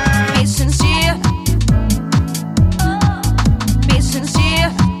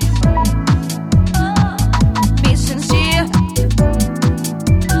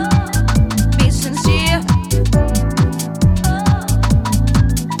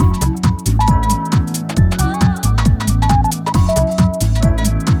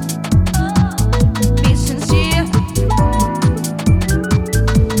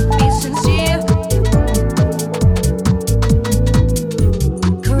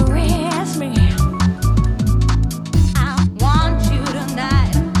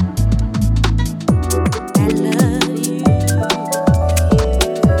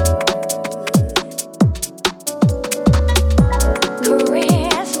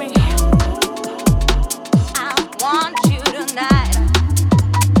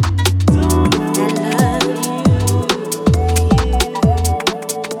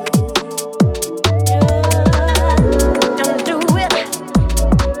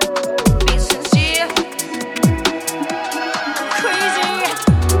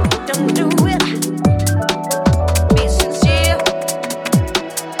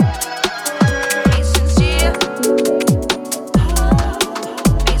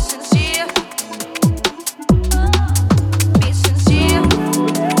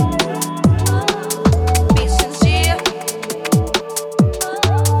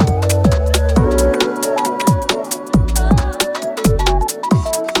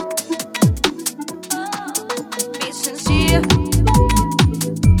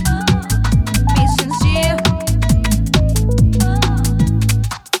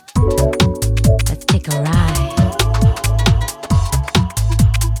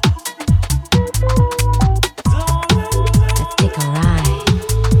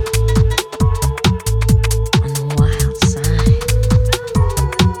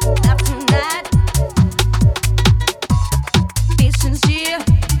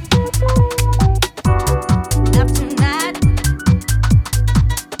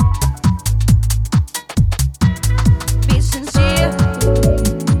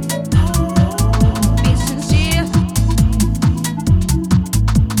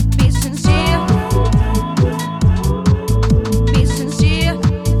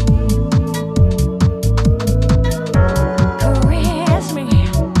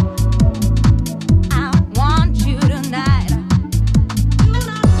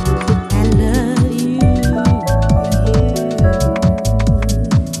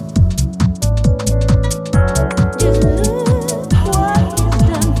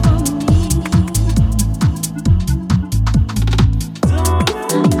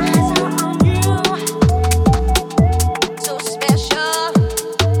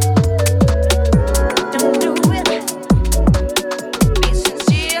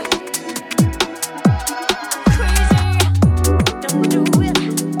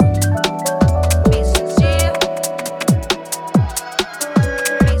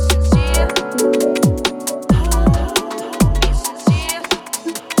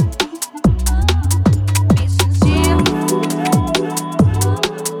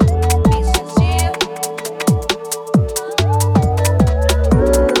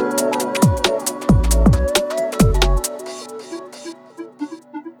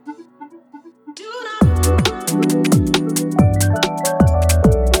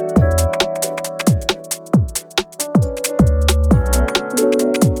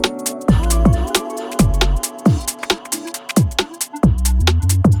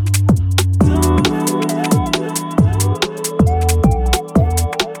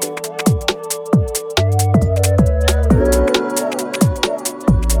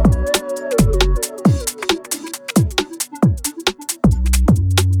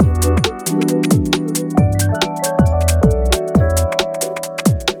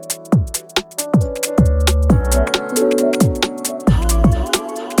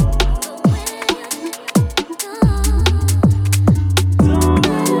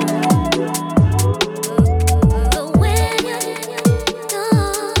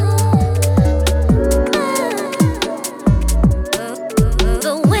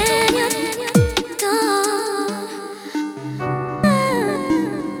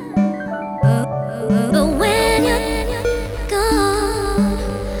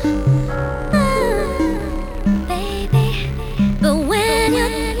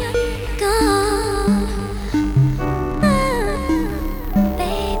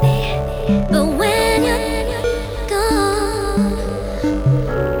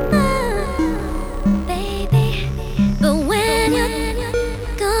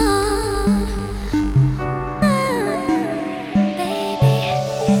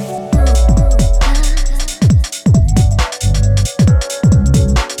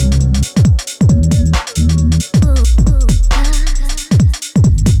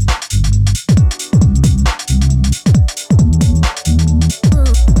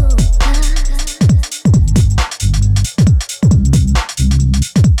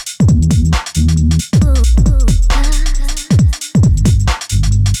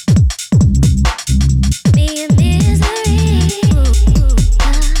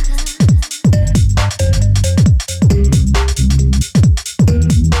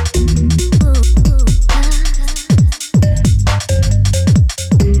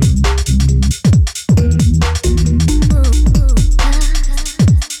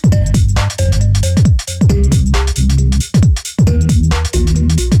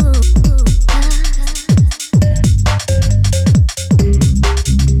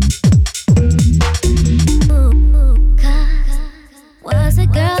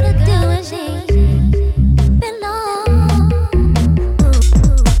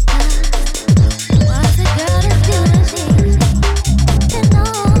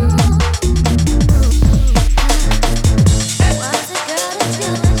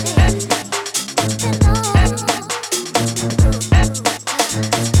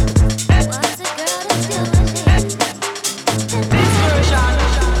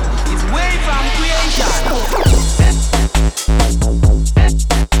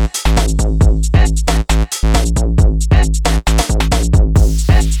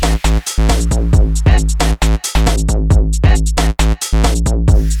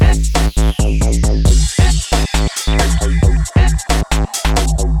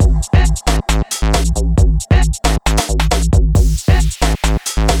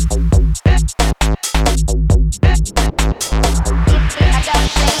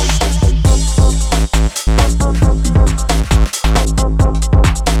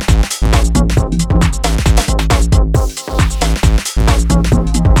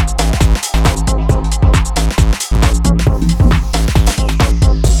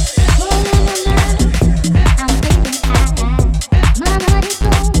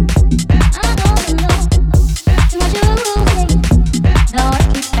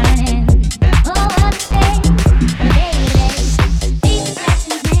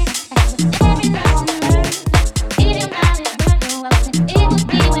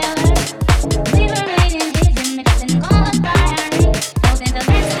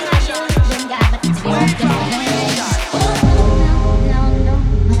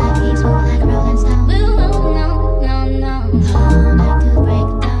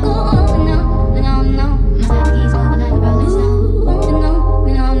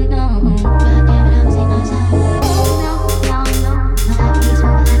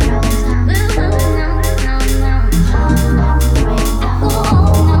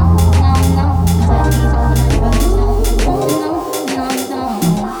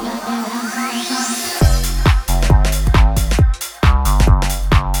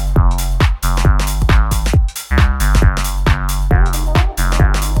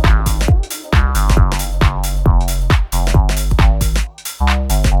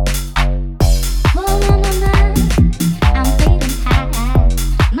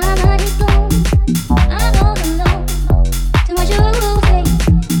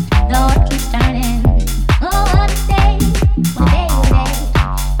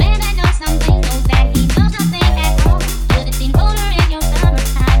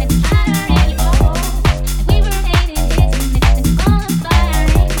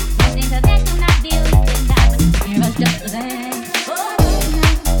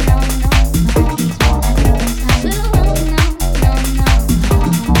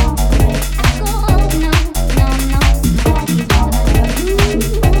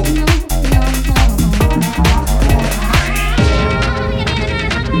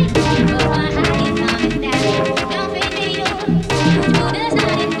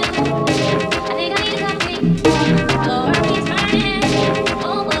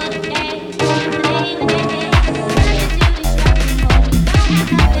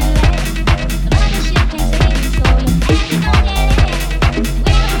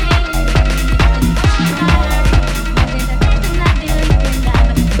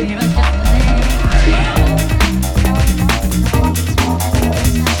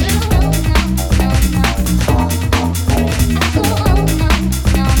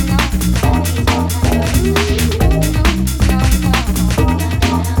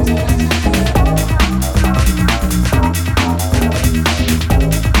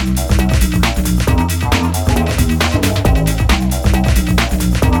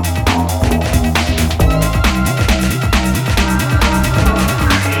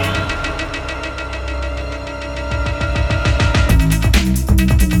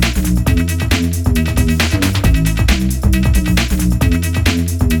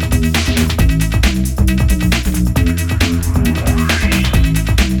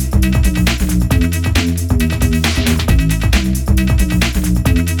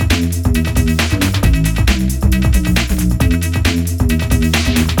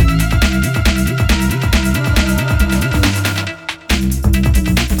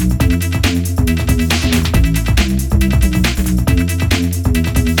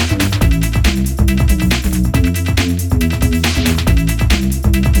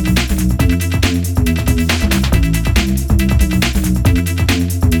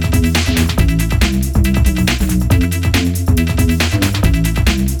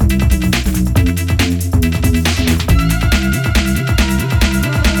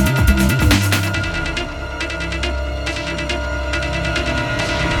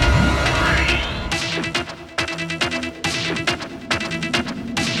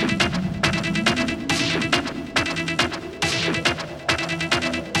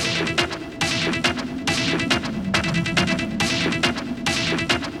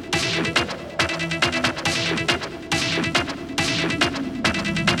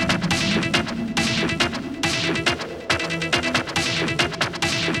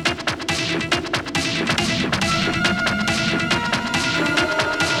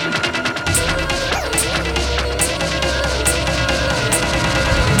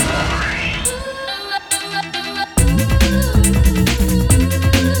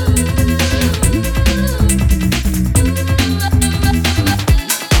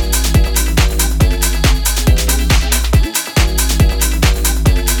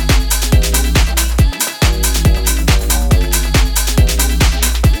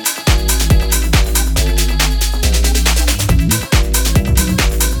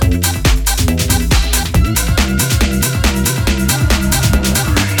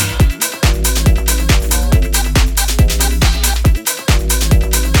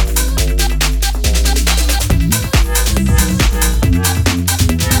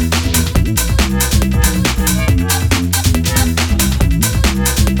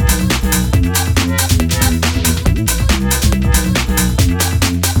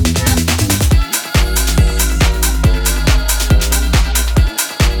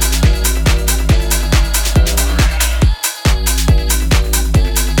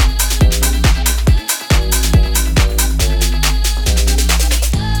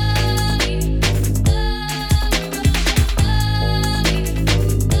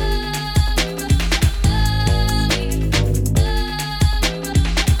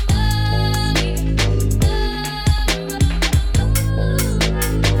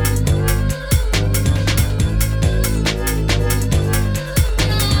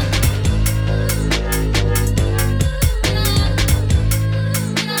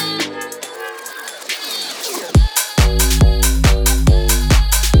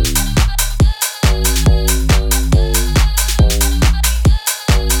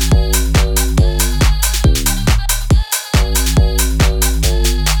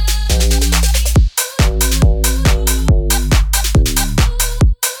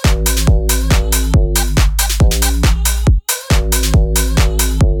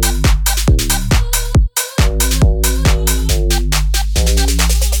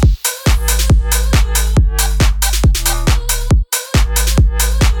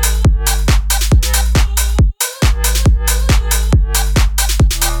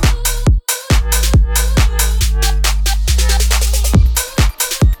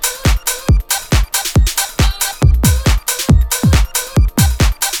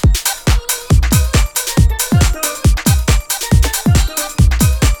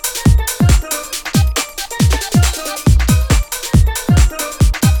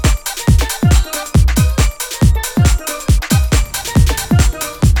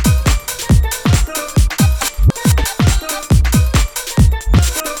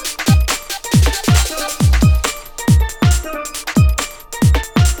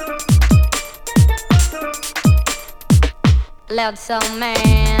 loud soul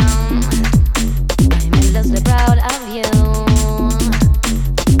man. I'm endlessly proud of you.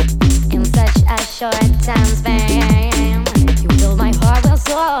 In such a short time span, you fill my heart with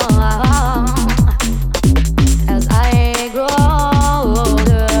soul. As I grow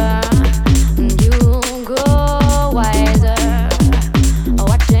older, you grow wiser.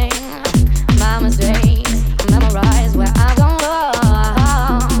 Watching my mistakes, memorize where I've gone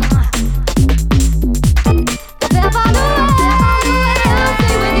wrong. If I knew I'll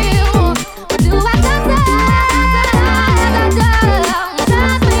be with you, do I just trust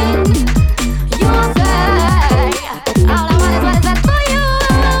me? You'll say all I want is what is best for you.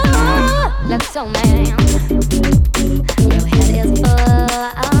 Let's so man, your head is full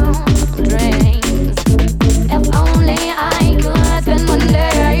of dreams. If only I could spend one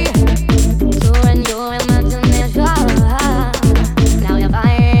day touring your imagination. Now you're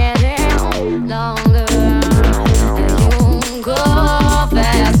fighting longer as you go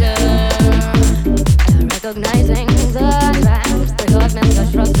faster, recognizing the traps that cause me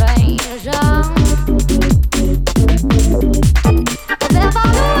such frustration. If I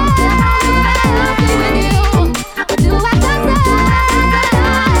knew I'll be with you, do I just trust me?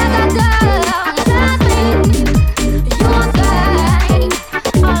 You'll say all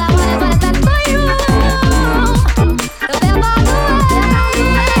I want is what is best for you. If I knew I'll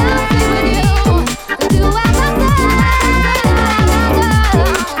be with you, do I just trust me?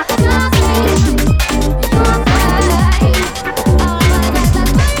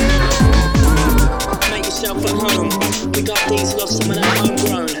 Make yourself at home. We got these lost, some of that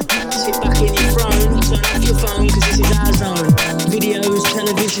homegrown. Sit back in your throne, turn off your phone, cause this is our zone. Videos,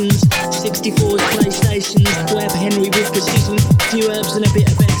 televisions, 64s, PlayStations, Web Henry with precision, few herbs and a bit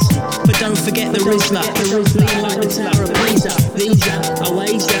of best. But don't forget the Rizla, lean like the Tower of Pisa. These are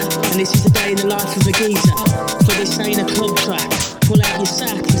wager, and this is the day in the life of a geezer. For this ain't a club track, pull out your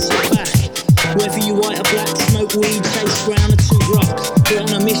sack and sit back. Whether you white or black, smoke weed, chase brown or toot rock. We're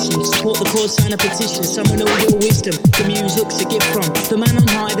on a mission, support the cause, sign a petition. Summon all your wisdom, the music's a gift from the man on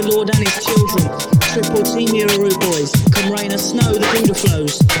high, the Lord and his children. Triple team, you're a rude boys. Come rain or snow, the Buddha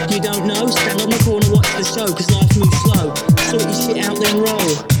flows. You don't know? Stand on the corner, watch the show, cause life moves slow. Sort your shit out, then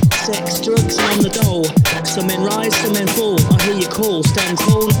roll. Sex, drugs, and on the dole. Some men rise, some men fall. I hear you call, stand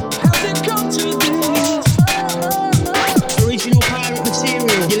tall. How's it come to this? Original pirate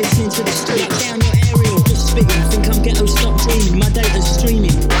material. You're listening to the street, down your aerial. Just spitting, think I'm ghetto, stop dreaming. My data's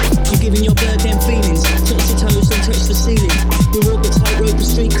streaming. I'm giving your bird them feelings. Touch your toes, don't touch the ceiling. We walk the tightrope of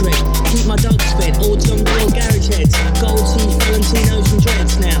street cred. Keep my dogs fed, all jungle or garage heads. Gold teeth, Valentinos and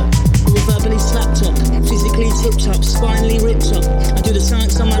dreads now. We're verbally slapped up, physically tipped up, spinally ripped up. I do the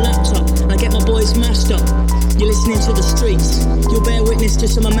science on my laptop, and I get my boys mashed up. You're listening to the streets, you'll bear witness to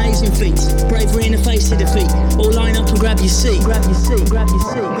some amazing feats. Bravery in the face of defeat, all line up and grab your seat. Grab your seat, grab your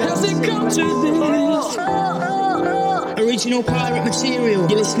seat. How's it come to this? Original pirate material,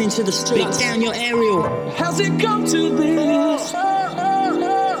 you're listening to the streets, down your aerial. How's it come to this?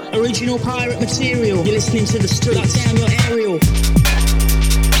 Original pirate material, you're listening to the streets, down your aerial.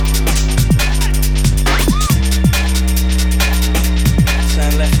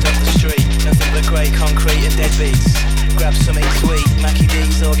 Turn left up the street, nothing but grey concrete and dead beats. Grab something sweet, Mackie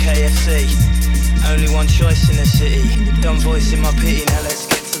D's or KFC. Only one choice in the city. Dumb voice in my pity, now let's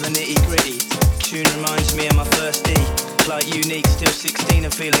get to the nitty gritty. Tune reminds me of my first D. Like unique, still 16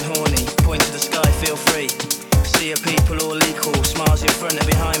 and feeling horny. Point to the sky, feel free. See a people all equal, smiles in front and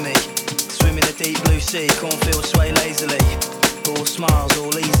behind me. Swim in the deep blue sea, cornfields sway lazily. All smiles,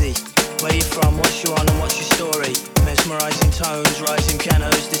 all easy. Where you from, what's you on and what's your story? Mesmerising tones, rising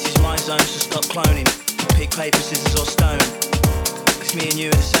pianos, this is my zone, so stop cloning. Pick paper, scissors or stone. Cause me and you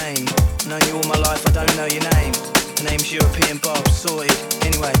are the same. Known you all my life, I don't know your name. The name's European Bob, sorted.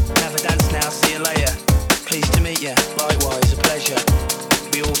 Anyway, have a dance now, see you later. Pleased to meet you, likewise, a pleasure.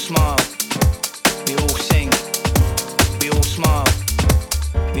 We all smile, we all sing. We all smile,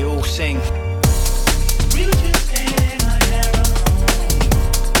 we all sing. We were just in our narrow home.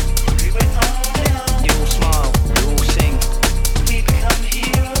 We went on and on. You all smile, you all sing. We become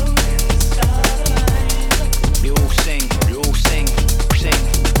heroes in the starlight. You all sing, you all sing, sing.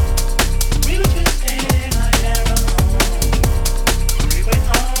 We were just in our narrow home. We went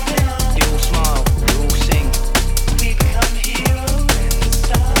on and on. You all smile, you all sing. We become heroes in the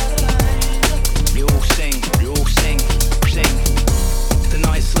starlight. You all sing, you all sing, sing. The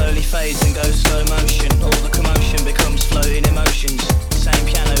night slowly fades and goes slow motion. All the commotion becomes floating emotions. Same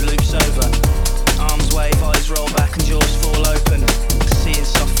piano loops over. Arms wave, eyes roll back and jaws fall open. Seeing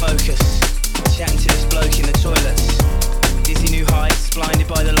soft focus. Chatting to this bloke in the toilets. Dizzy new heights, blinded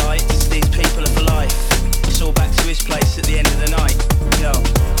by the lights. These people are for life. It's all back to his place at the end of the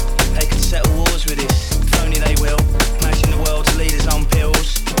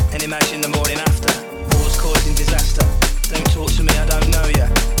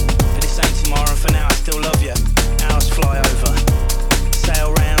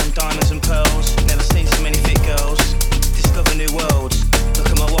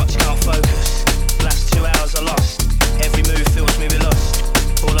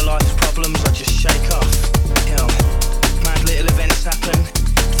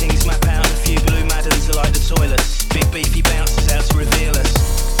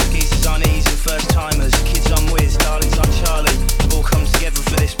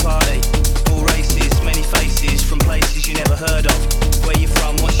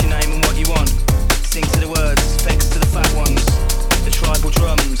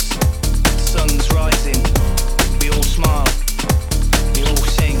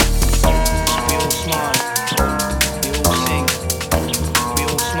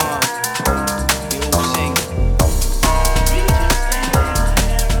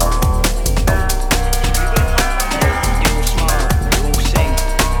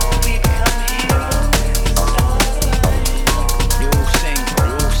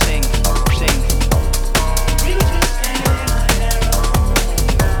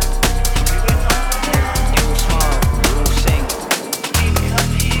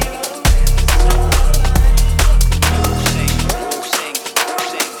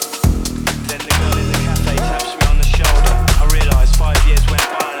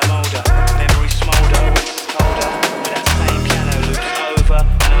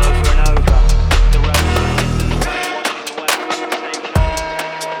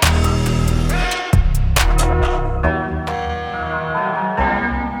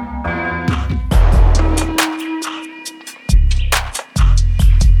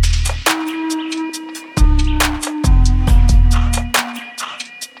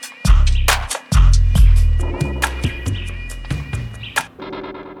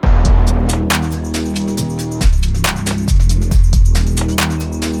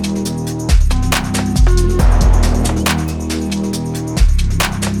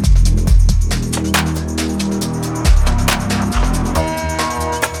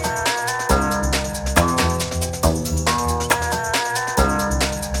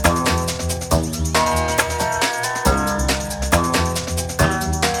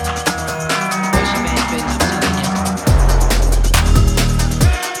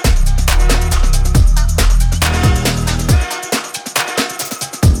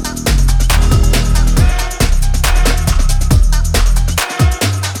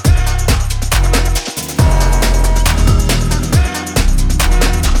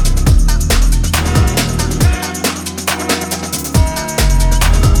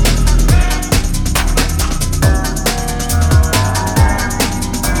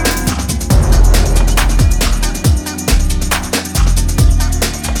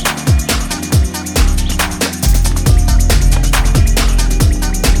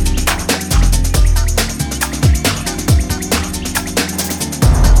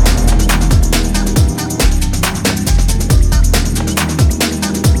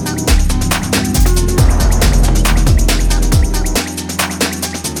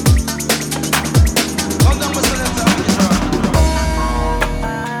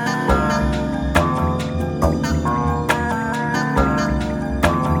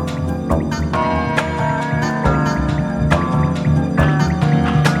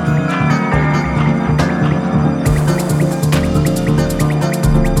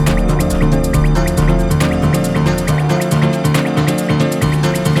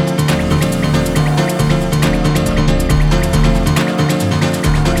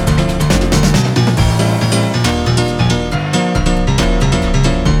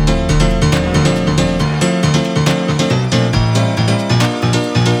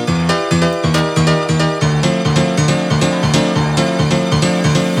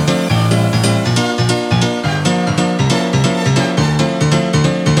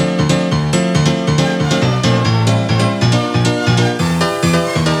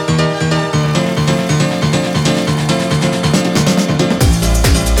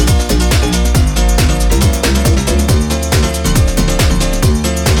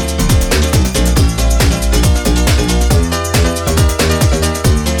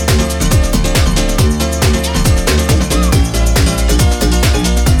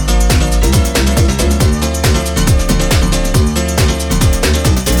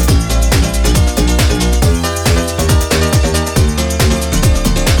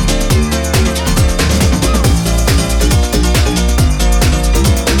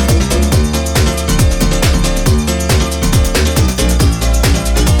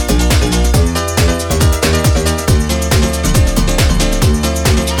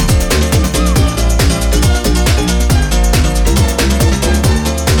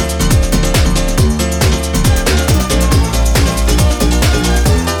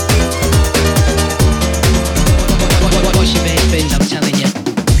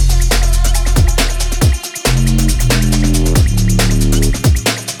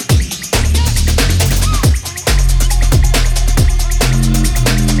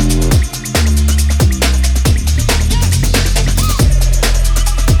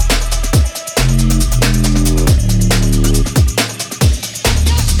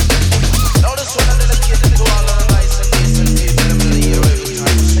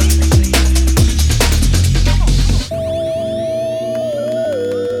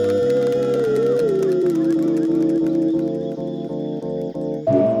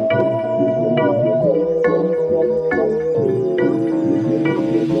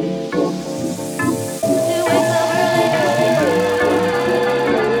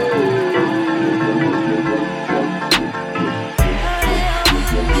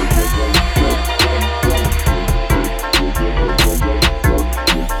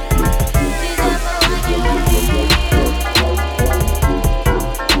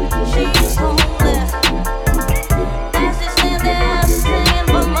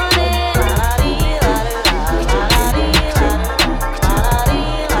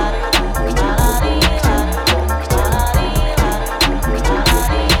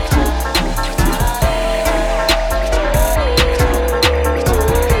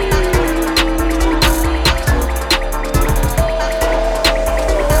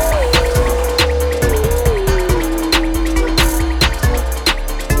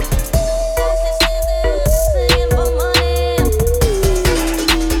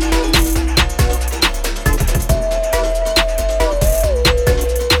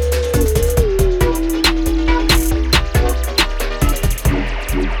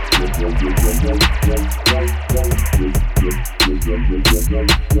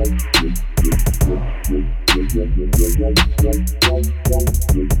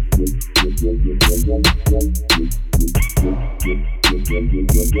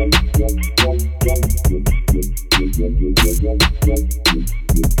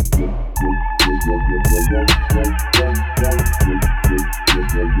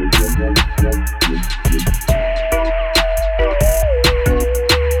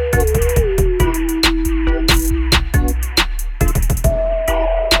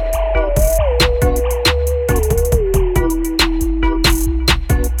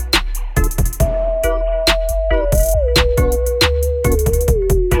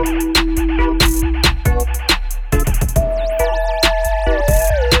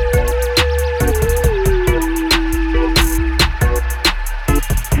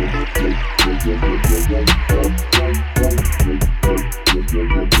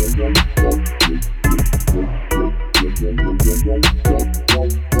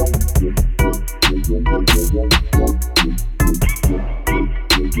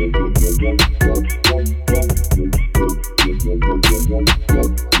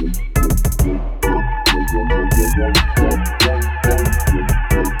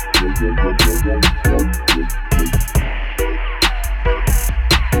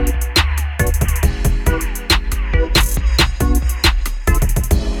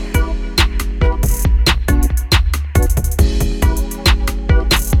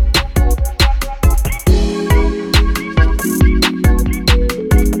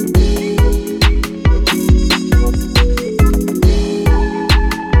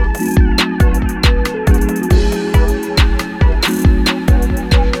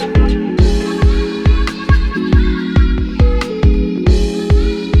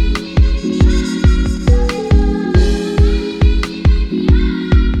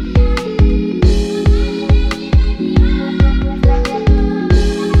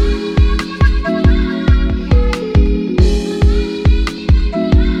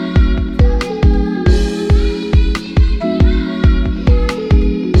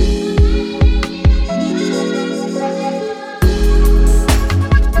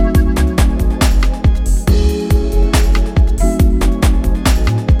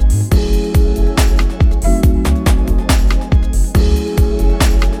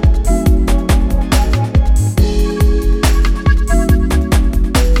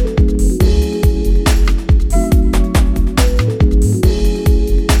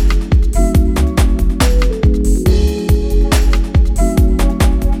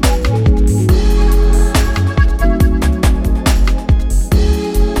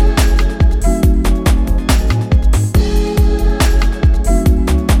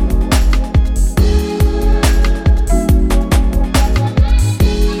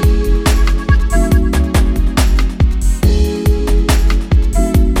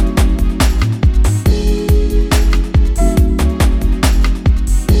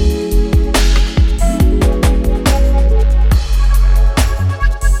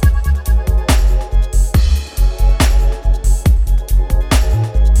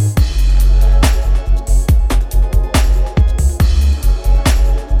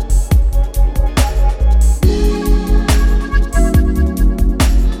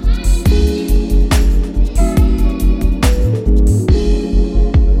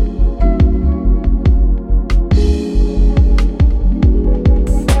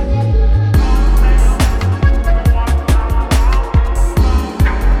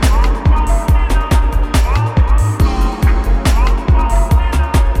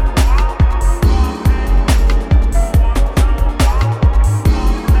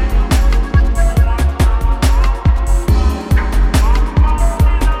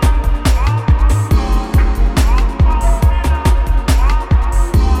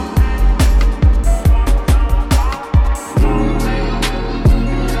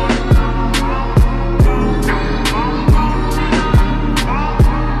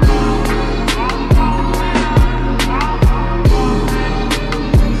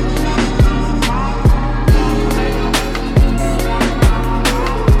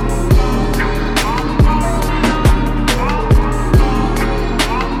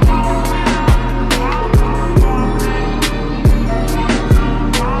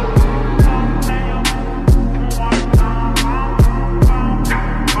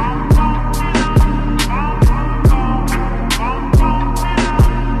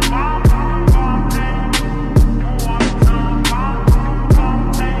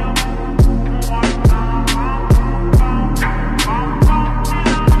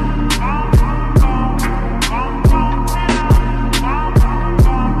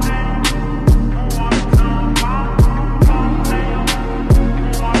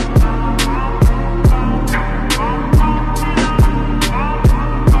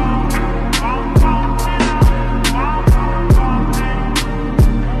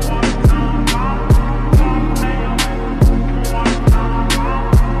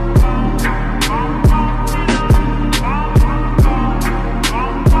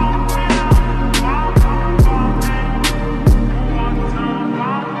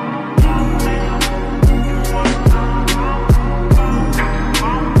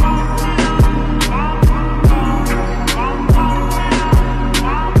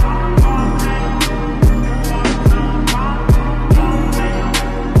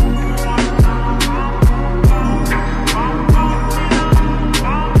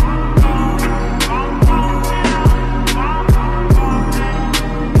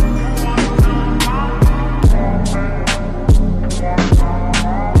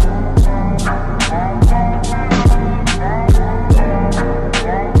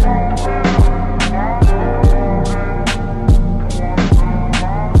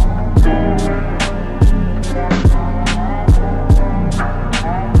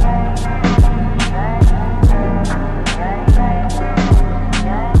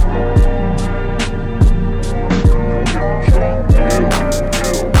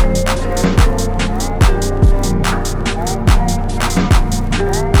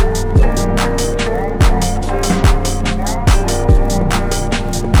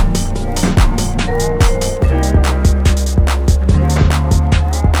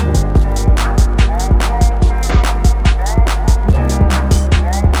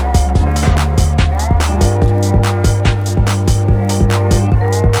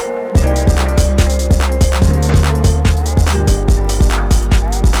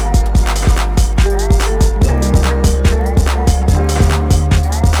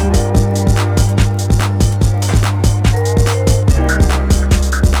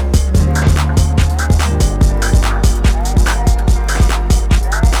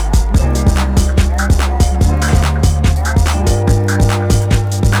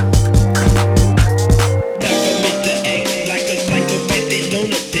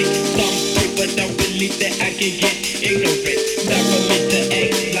believe that I can get ignorant. Time for me to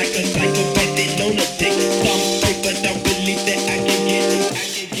act like a psychopathic lunatic. Some people don't believe that I can get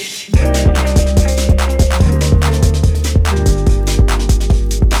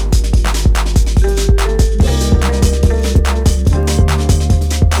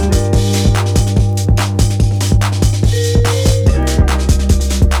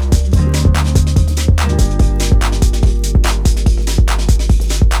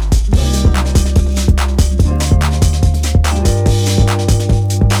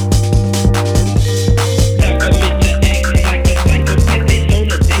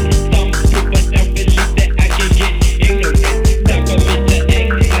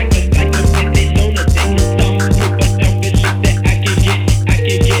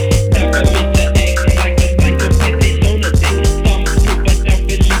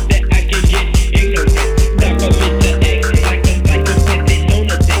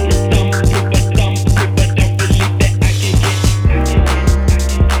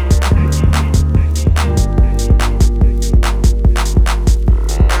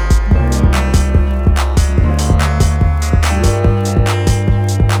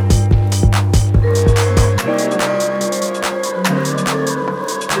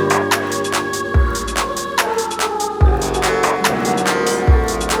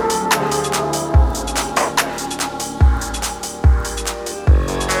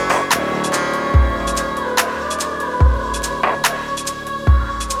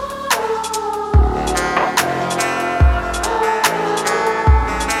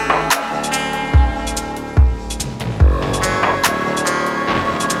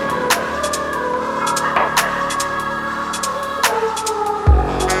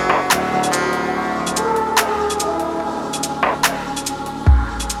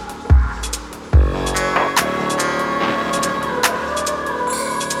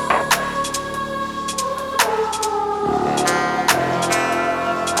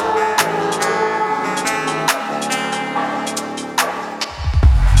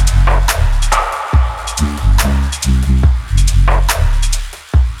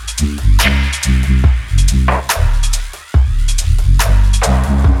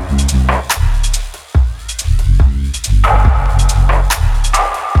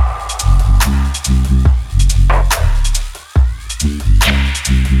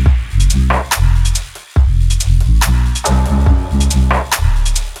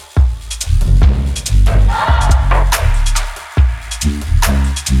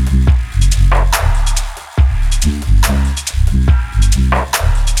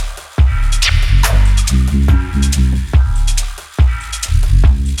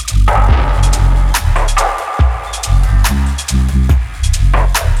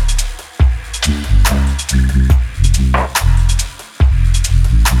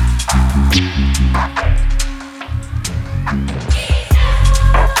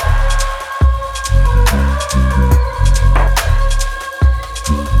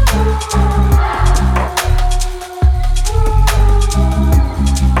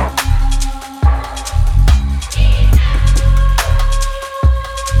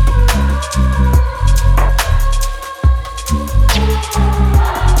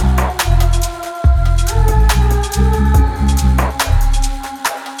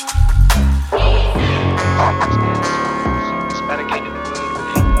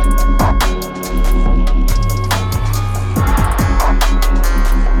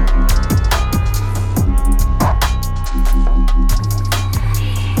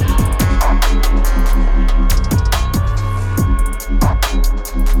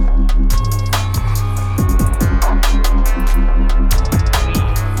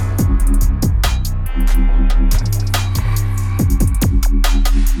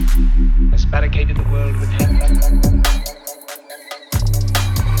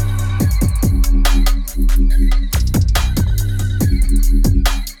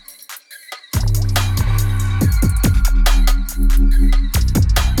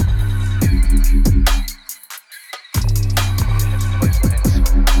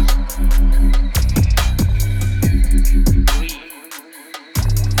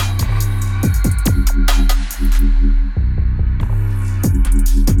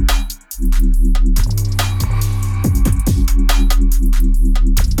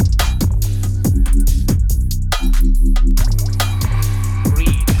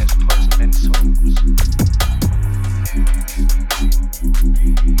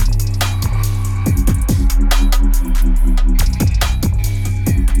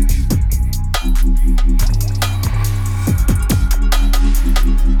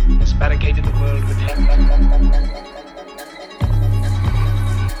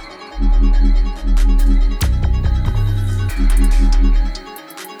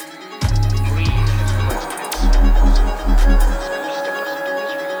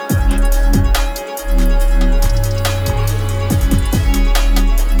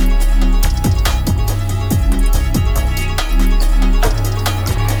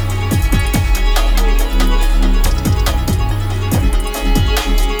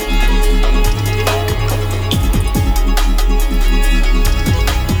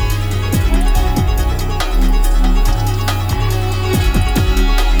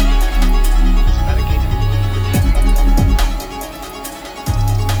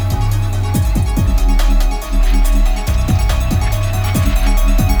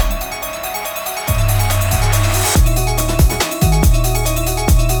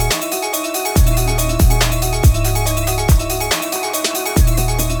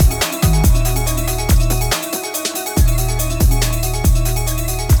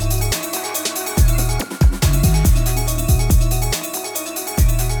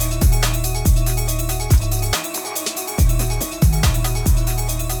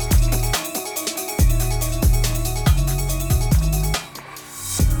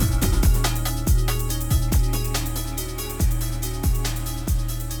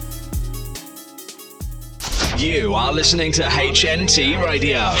You are listening to HNT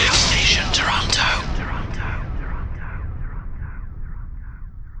Radio. House Nation Toronto.